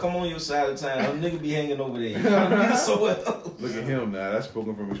can't come on your side of town. Her nigga be hanging over there. You gotta be somewhere else. Look at him now. That's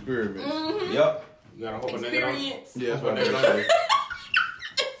spoken from experience. Mm-hmm. Yup. You gotta hope a nigga Experience. Yeah, that's what I'm saying.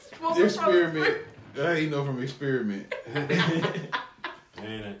 Spoken Experiment. That ain't no from experiment. don't.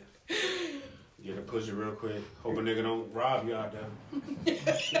 Ain't it? Get a pussy real quick. Hope a nigga don't rob you out there.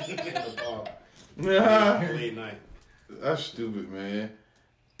 Late night. That's stupid, man.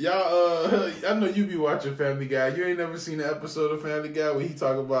 Y'all, I know you be watching Family Guy. You ain't never seen an episode of Family Guy where he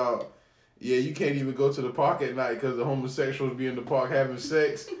talk about, yeah, you can't even go to the park at night because the homosexuals be in the park having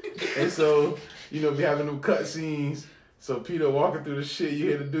sex. And so, you know, be having them cut scenes. So Peter walking through the shit, you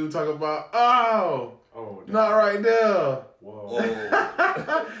hear the dude talk about, oh, not right there. Whoa.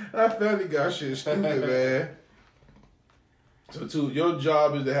 That Family Guy shit is stupid, man. So, too, your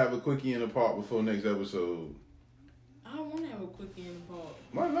job is to have a quickie in the park before next episode. I don't want to have a quickie in the park.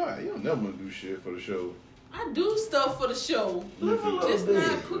 Why not? You don't never want to do shit for the show. I do stuff for the show. Live a little Just bit.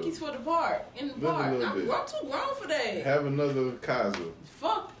 not cookies for the park. In the Live a park. little I'm bit. too grown for that. Have another Kaiser.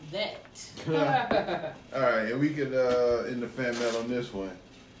 Fuck that. All right, and we could end the fan mail on this one.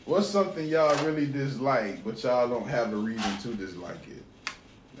 What's something y'all really dislike, but y'all don't have a reason to dislike it?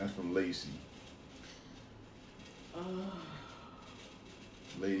 That's from Lacey.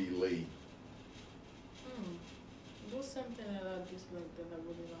 Lady Lee. What's something that I dislike that I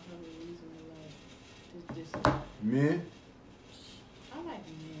really don't have a reason to like? Just dislike. Men? I like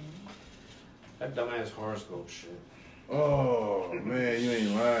men. That dumbass horoscope shit. Oh, man, you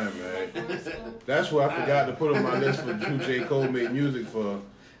ain't lying, man. That's what I forgot to put on my list for who J. Cole made music for.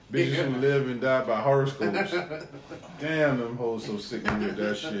 Bitches who live and die by horoscopes. Damn, them hoes so sick of me with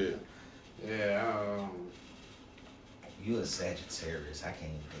that shit. Yeah, You a Sagittarius. I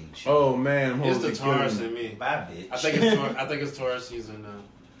can't date you. Oh, man, it's hoes the be killing Taurus me. in me. Bye, bitch. I think it's Taurus season now.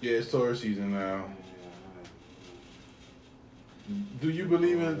 Yeah, it's Taurus season now. Do you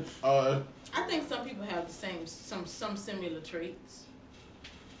believe in I think some people have the same, some similar traits.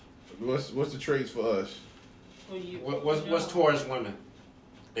 what's the traits for us? For you, What's Taurus women?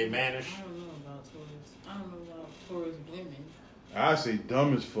 They mannish. I don't know about Taurus. I don't know about Taurus women. I say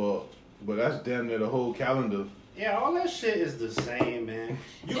dumb as fuck, but that's damn near the whole calendar. Yeah, all that shit is the same, man.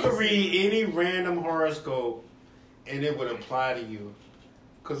 You could read any random horoscope, and it would apply to you,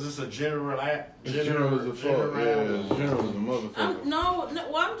 cause it's a general General as a fuck. Yeah, general as a motherfucker. No,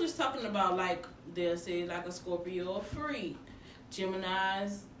 well, I'm just talking about like they'll say like a Scorpio or freak.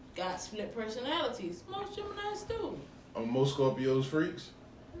 Geminis got split personalities. Most Geminis do. Are most Scorpios freaks?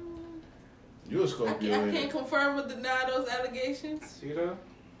 You a I Scorpio? ain't can't it? confirm or deny those allegations. See that?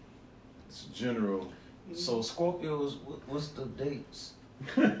 It's general. So Scorpios, what's the dates?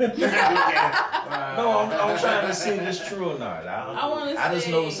 No, I'm trying to see if it's true or not. I just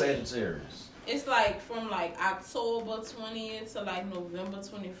know Sagittarius. It's like from like October 20th to like November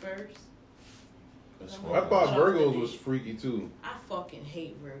 21st. I thought Virgos was freaky too. I fucking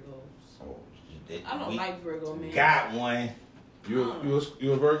hate Virgos. Oh, I don't like Virgo men. Got one. You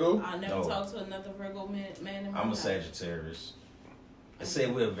a Virgo? I never talked to another Virgo man in my I'm a life. Sagittarius. I say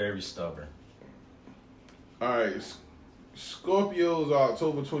we're very stubborn. All right. Scorpios are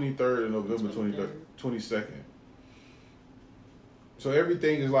October 23rd and November 22nd. So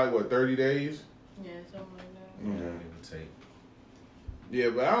everything is like, what, 30 days? Yeah, something like that. Okay. Take.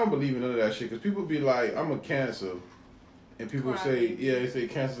 Yeah, but I don't believe in none of that shit because people be like, I'm a Cancer. And people say, yeah, they say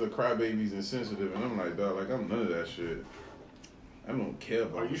cancers are crybabies and sensitive. And I'm like, dog, like, I'm none of that shit. I don't care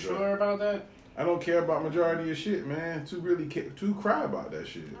about Are you majority. sure about that? I don't care about majority of shit, man. To cry about that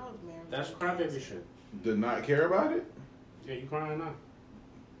shit. That's crybaby shit. To not care about it? Yeah, you crying now.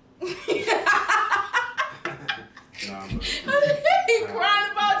 He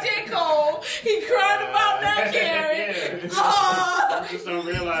crying about J. Cole. He crying about not caring. Oh, you just don't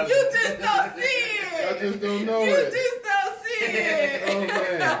realize you just don't see it. I just don't know you it. You just don't see it. Oh,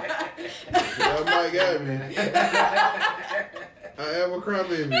 man. That might got me. I am a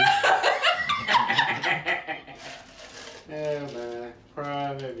crybaby. Yeah, man.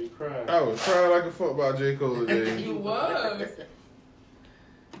 Cry, baby, cry. I was crying like a fuck about J. Cole today. You was.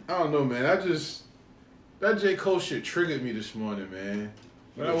 I don't know, man. That J. Cole shit triggered me this morning, man.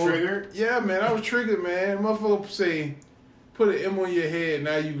 You triggered? Yeah, man. I was triggered, man. Motherfucker say, put an M on your head,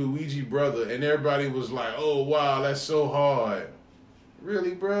 now you Luigi brother. And everybody was like, oh, wow, that's so hard.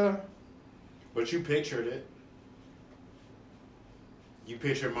 Really, bruh? But you pictured it. You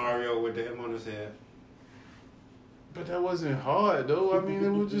pictured Mario with the M on his head. But that wasn't hard, though. I mean, it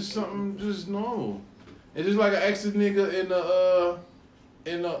was just something just normal. It's just like I asked a nigga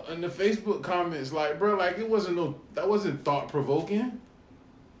in the Facebook comments, like, bro, like, that wasn't thought provoking.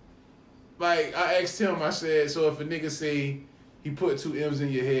 Like, I asked him, I said, so if a nigga say he put 2 M's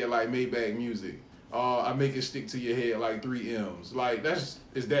in your head like Maybach Music, I make it stick to your head like 3 M's. Like,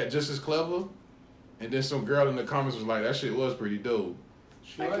 is that just as clever? And then some girl in the comments was like, that shit was pretty dope.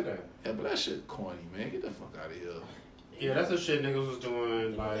 She like that. Yeah, but that shit corny, man. Get the fuck out of here. Yeah, that's the shit niggas was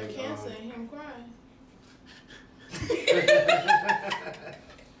doing, like... Cancer and him crying.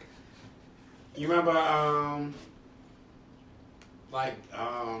 You remember, like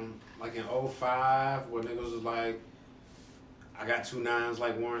in 05, where niggas was like, I got 2 nines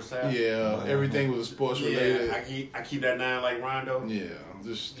like Warren Sapp. Yeah, everything was sports related. Yeah, I keep that 9 like Rondo. Yeah,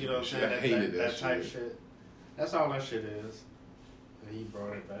 just, you know what I'm saying? I hated that type shit. shit. That's all that shit is. And he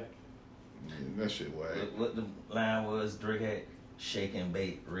brought it back. Yeah, that shit whack. What the line was, Drake had Shake and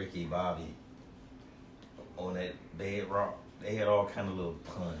Bake Ricky Bobby on that bedrock. They had all kind of little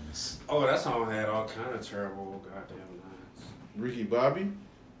puns. Oh, that song had all kind of terrible goddamn lines. Ricky Bobby?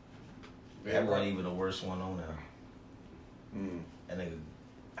 That wasn't even the worst one on there. Mm. And I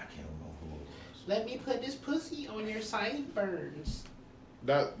can't remember who it was. Let me put this pussy on your sideburns.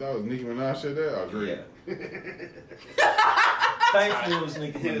 That was Nicki Minaj said that? Or Drake? Yeah. Thankfully it was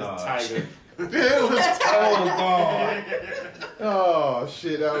Nicki Minaj. Tiger. It was, oh, God. Oh,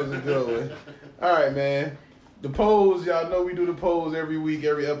 shit, that was a good one. All right, man. The polls, y'all know we do the polls every week,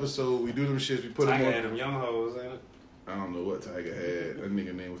 every episode. We do them shits. We put them Tiger on. had them young hoes, ain't it? I don't know what Tiger had. That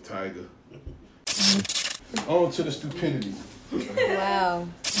nigga name was Tiger. On to the stupidity. Wow.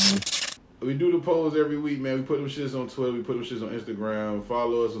 We do the polls every week, man. We put them shits on Twitter. We put them shits on Instagram.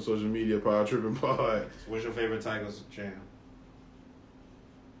 Follow us on social media, Power Tripping Pod. What's your favorite Tiger's jam?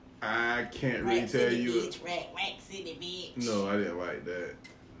 I can't really tell you. Bitch, rack city, bitch. No, I didn't like that.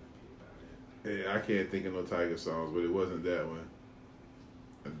 Yeah, I can't think of no Tiger songs, but it wasn't that one.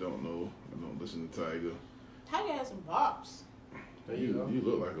 I don't know. I don't listen to Tiger. Tiger has some bops. There you go. You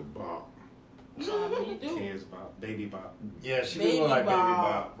look like a bop. You do. Kids Bop. Baby Bop. Yeah, she Baby look like Bop. Baby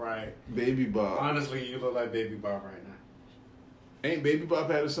Bop, right? Baby Bop. Honestly, you look like Baby Bop right now. Ain't Baby Bop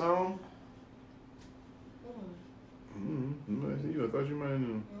had a song? I thought you might have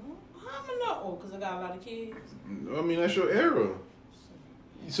known. How am I know? Oh, because I got a lot of kids. I mean, that's your era.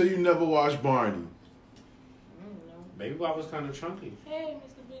 So you never watched Barney? Baby Bop was kind of chunky. Hey,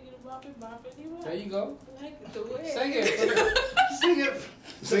 Mr. Biggity Boppy Boppity Bop. There you go. I like it the way. Sing it. Sing it.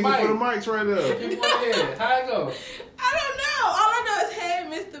 Sing it for the mics right there. Keep one head. How it go? I don't know. All I know is, hey,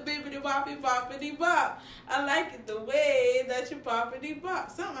 Mr. Bibbidi Boppy Boppity Bop. I like it the way that you boppity bop.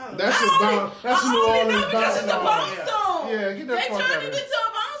 Something I don't know. That's a New Orleans because it's a bounce bop song. song. Yeah, get that They fuck turned out it of into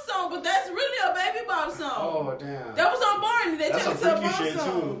a bounce song, but that's really a baby bop song. Oh, damn. That was on Barney. They That's turned it some into a freaky bounce shit,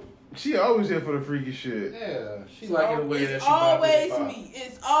 song. too. She always here for the freaky shit. Yeah, she like it the way that It's she always boppity bop. me.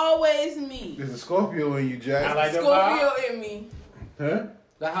 It's always me. There's a Scorpio in you, Jack. I like that Scorpio bop. in me. Huh?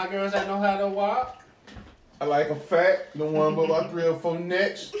 The hot girls that know how to walk. I like a fat, the one with about 3 or 4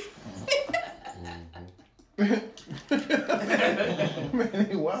 necks. Man,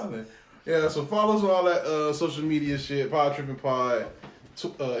 he wildin'. Yeah, so follow us on all that social media shit. Power Tripping Pod,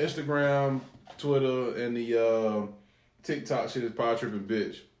 Instagram, Twitter, and the TikTok shit is Power Tripping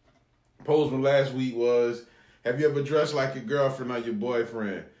Bitch. Post from last week was, have you ever dressed like your girlfriend or your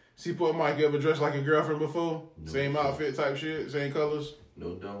boyfriend? Seaport Mike, you ever dressed like a girlfriend before? No, same outfit type shit, same colors?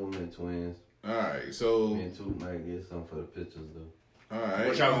 No Doublemint twins. Alright, so. Me and Toot might get some for the pictures though. Alright.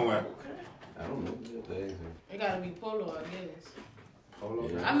 What y'all gonna wear? I don't know. It gotta be polo, I guess. Polo.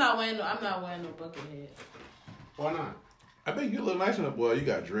 Yeah. I'm not wearing no bucket hat. Why not? I think you look nice in the boy. You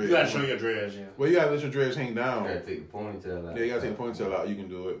got dreads. You gotta show your dreads, yeah. Well, you gotta let your dreads hang down. You gotta take the ponytail out. Yeah, you gotta take the ponytail out. You can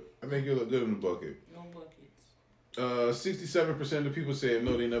do it. I think you look good in the bucket. No buckets. 67% of people said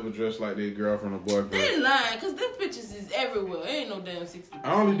no, they never dressed like their girlfriend or boyfriend. They lying, cause them pictures is everywhere. Ain't no damn 60%.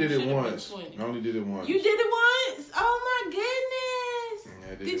 I only did it once. I only did it once. You did it once? Oh my goodness.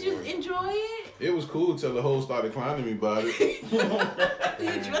 Yeah, did you enjoy it? It was cool till the hoes started clowning me about it. You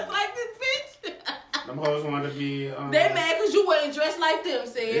dressed like this bitch? Them hoes wanted to be. They mad cause you wasn't dressed like them.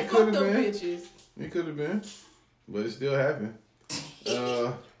 Saying fuck them bitches. It could have been, but it still happened.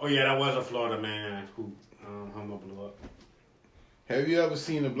 Oh yeah, that was a Florida man who hung up blew up. Have you ever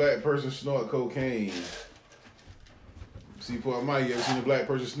seen a black person snort cocaine? Seaport Mike, you ever seen a black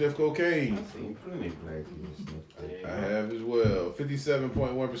person sniff cocaine? I've seen plenty of black people sniff cocaine. I have as well.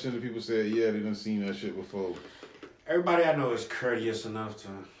 57.1% of people said, yeah, they done seen that shit before. Everybody I know is courteous enough to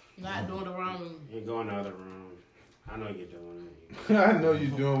not doing the wrong. You go in the other room. I know you're doing it. I know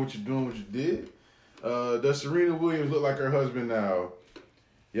you're doing what you did. Does Serena Williams look like her husband now?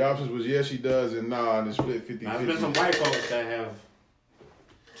 The options was yes, she does, and nah, and it's split 50-50. There's been some white folks that have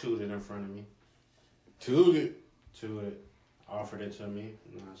tooted in front of me. Tooted? Offered it to me,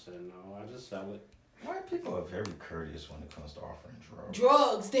 and I said no, I just sell it. White people are very courteous when it comes to offering drugs.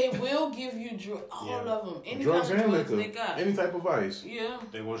 Drugs, they will give you all of them. Any drugs kind of and drugs liquor. they got. Any type of vice. Yeah.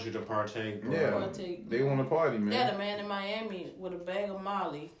 They want you to partake. Bro. Yeah. They want to party, man. They had a man in Miami with a bag of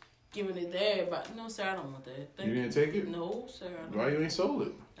Molly, giving it to everybody. No, sir, I don't want that. You didn't take it? No, sir. I don't. Why you ain't sold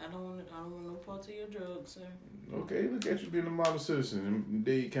it? I don't want no part of your drugs, sir. Okay, look at you being a model citizen in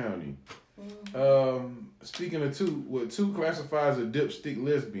Dade County. Mm-hmm. Speaking of what two classifies a dipstick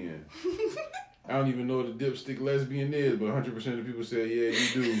lesbian. I don't even know what a dipstick lesbian is, but 100% of people say, yeah,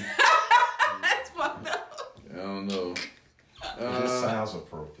 you do. That's fucked up. I don't know. It just sounds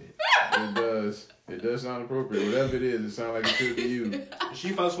appropriate. It does. It does sound appropriate. Whatever it is, it sounds like it should be you. If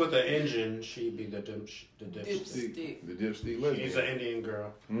she fucks with the engine, she'd be the dipstick. The dipstick lesbian. She's an Indian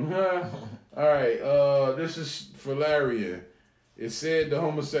girl. All right. This is for Larian. It said the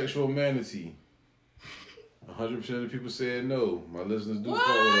homosexual manatee. 100% of the people said no. My listeners do fuck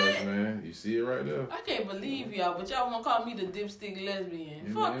with us, man. You see it right there? I can't believe y'all, but y'all won't call me the dipstick lesbian.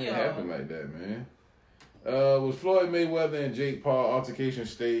 Yeah, Fuck man, y'all. It happened like that, man. Was Floyd Mayweather and Jake Paul altercation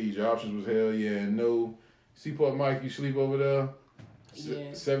stage? Your options was hell yeah and no. Seaport Mike, you sleep over there?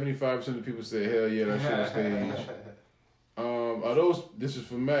 Yeah. 75% of the people said hell yeah, that shit was staged. Are those? This is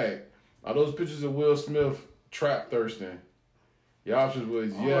for Mac. Are those pictures of Will Smith trap thirsting? Your options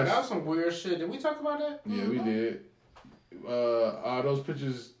was yes. Oh, that was some weird shit. Did we talk about that? Yeah, we did. Are those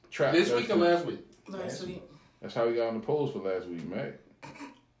pictures trap this thirsting? week or last week? Last week. That's how we got on the polls for last week, Mac.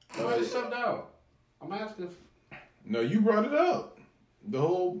 I just stepped out. I'm asking. No, you brought it up. The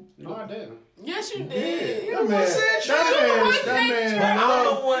whole. No, I didn't. Yes, you did. Yeah, that man. I'm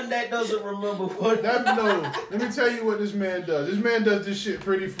the one that doesn't remember what. Let me tell you what this man does. This man does this shit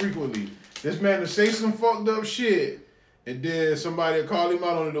pretty frequently. This man will say some fucked up shit, and then somebody will call him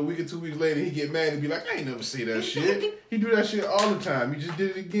out on it a week or 2 weeks later. He get mad and be like, I ain't never say that shit. He do that shit all the time. He just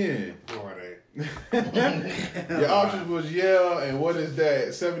did it again. No, it ain't. Your options was yeah, and what is that?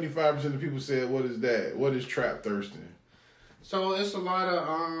 75% of people said, what is that? What is trap thirsting? So it's a lot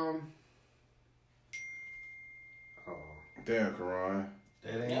of Damn, Karan.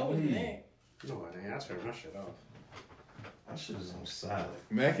 That was Mac. No, it ain't. I turned my shit off. I should have on silent.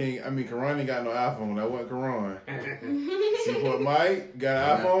 Karan ain't got no iPhone. That wasn't Karan. See what Mike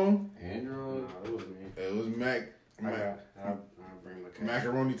got an iPhone? Android. No, it was me. It was Mac. I'll bring my camera.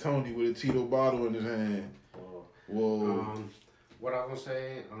 Macaroni Tony with a Tito bottle in his hand. Whoa. What I was gonna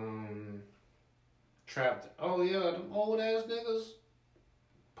say? Trapped. Oh yeah, them old ass niggas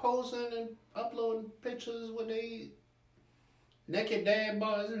posing and uploading pictures with they naked dad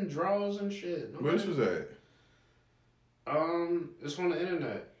bods and drawers and shit. Where this was at? It's on the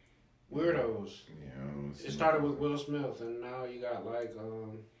internet. Weirdos. Yeah. It started with Will Smith, and now you got like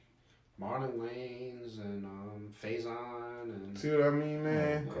Marlon Wayans and Faison and. See what I mean,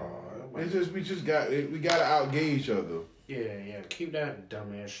 man? Oh, God. It's just we gotta outgay each other. Yeah. Keep that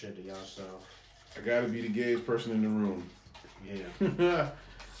dumbass shit to yourself. I gotta be the gayest person in the room. Yeah.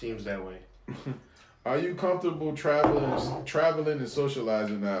 Seems that way. Are you comfortable traveling and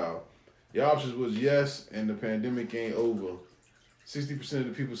socializing now? Your options was yes, and the pandemic ain't over. 60% of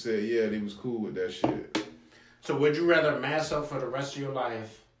the people said yeah, they was cool with that shit. So would you rather mask up for the rest of your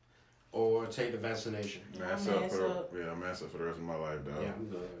life or take the vaccination. Mask up for the rest of my life, dog. Yeah, I'm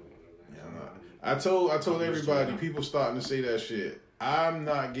good. Yeah, I'm not. I told everybody, people starting to say that shit. I'm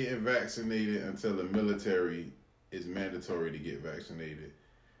not getting vaccinated until the military is mandatory to get vaccinated.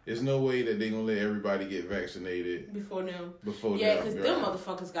 There's no way that they gonna let everybody get vaccinated before them. Yeah, because them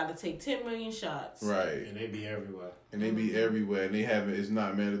motherfuckers got to take 10 million shots. Right. And they be everywhere. And they haven't. It's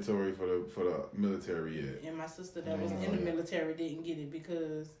not mandatory for the military yet. And my sister that was in the military didn't get it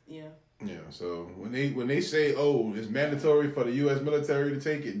because Yeah, so when they say, oh, it's mandatory for the U.S. military to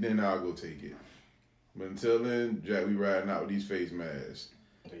take it, then I'll go take it. But until then, Jack, we riding out with these face masks.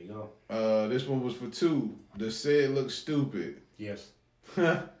 There you go. This one was for 2. The said look stupid. Yes.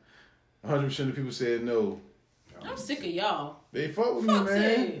 100% of people said no. I'm sick of y'all. They fuck with me,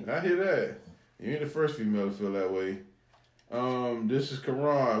 man. I hear that. You ain't the first female to feel that way. This is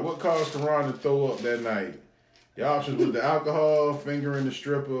Karan. What caused Karan to throw up that night? The options was the alcohol, fingering the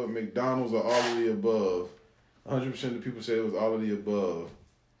stripper, McDonald's, or all of the above. 100% of people said it was all of the above.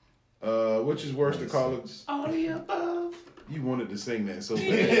 Which is worse to call it? All of the above. You wanted to sing that so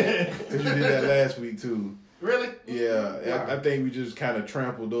bad. Because you did that last week, too. Really? Yeah. Wow. I think we just kind of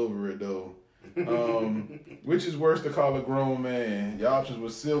trampled over it, though. Which is worse to call a grown man? Your options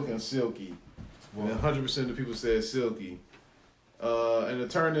were silk and silky. And 100% of people said silky. And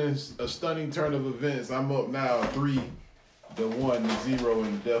a stunning turn of events. I'm up now 3-1 to 0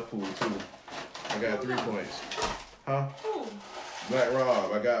 in the death pool, too. I got 3 points. Huh? Black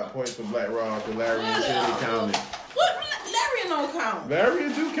Rob. I got points for Black Rob because Larry said he counted. What? Larry don't count.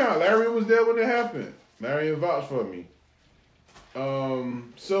 Larry do count. Larry was there when it happened. Larry vouched for me.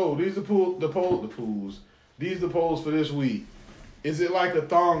 So these are the polls. These are the polls for this week. Is it like a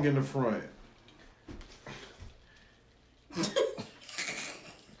thong in the front?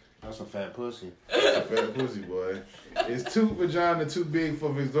 That's a fat pussy. A fat pussy, boy. Is Toot vagina too big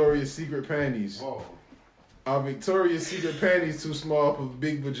for Victoria's Secret panties? Whoa. Are Victoria's Secret panties too small for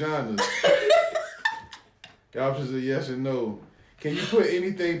big vaginas? The options are yes and no. Can you put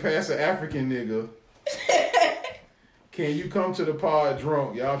anything past an African nigga? Can you come to the pod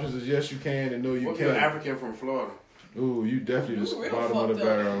drunk? Your options is yes you can and no you can't. An African from Florida. Ooh, you definitely the bottom of the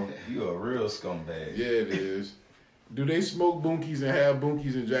barrel. You a real scumbag. Yeah, it is. Do they smoke bunkies and have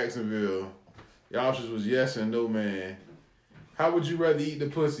bunkies in Jacksonville? Your options was yes and no, man. How would you rather eat the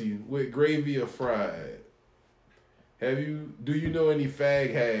pussy, with gravy or fried? Do you know any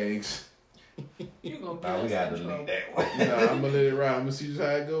fag hags? You gonna we gotta delete that one. Nah, I'm gonna let it ride. I'm gonna see just how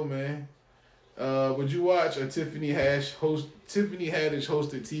it go, man. Would you watch a Tiffany Haddish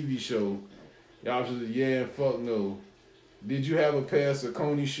hosted TV show? Your options are yeah and fuck no. Did you have a pair of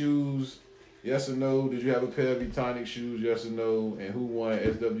Saucony shoes? Yes or no. Did you have a pair of Etonic shoes? Yes or no. And who won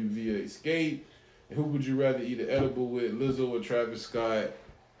SWV Escape? And who would you rather eat an edible with, Lizzo or Travis Scott?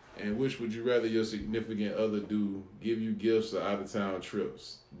 And which would you rather your significant other do? Give you gifts or out-of-town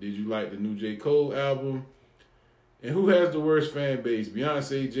trips? Did you like the new J. Cole album? And who has the worst fan base?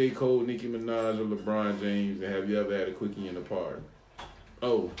 Beyonce, J. Cole, Nicki Minaj, or LeBron James? And have you ever had a quickie in the park?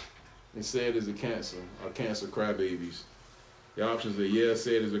 Oh, and said it's a cancer or cancer crybabies. The options are yeah,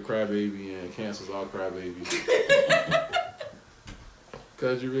 said it's a crybaby, and cancer's all crybabies.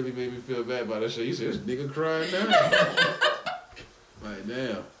 Cause you really made me feel bad about that shit. You said this nigga crying now. Like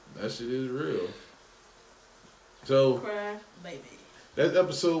damn, that shit is real. So Cry, baby. That's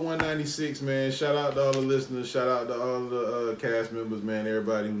episode 196, man. Shout out to all the listeners. Shout out to all the cast members, man.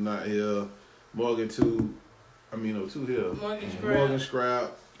 Everybody who's not here. Morgan Two here. Morgan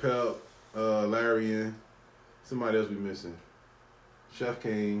Scrap, Pep, Larian. Somebody else we missing. Chef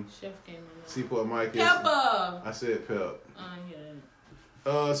King. Seaport Mike. Pepper. I said Pep. I hear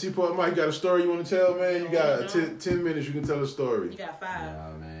that. Seaport Mike, you got a story you want to tell, man? You got 10 minutes. You can tell a story. You got 5.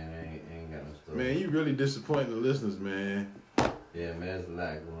 Nah, man, I ain't got no story. Man, you really disappointing the listeners, man. Yeah, man, there's a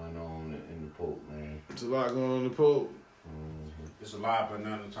lot going on in the Pope, man. It's a lot going on in the Pope. It's a lot, but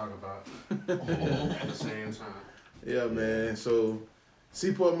nothing to talk about at the same time. Yeah, man. So,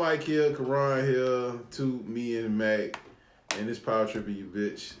 Seaport Mike here, Karan here, Toot, me, and Mac. And this Power Tripping you,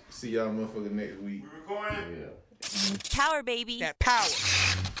 bitch. See y'all motherfucker next week. We're recording? Yeah. Power, baby. That power.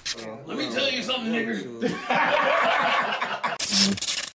 Let me tell you something, nigga.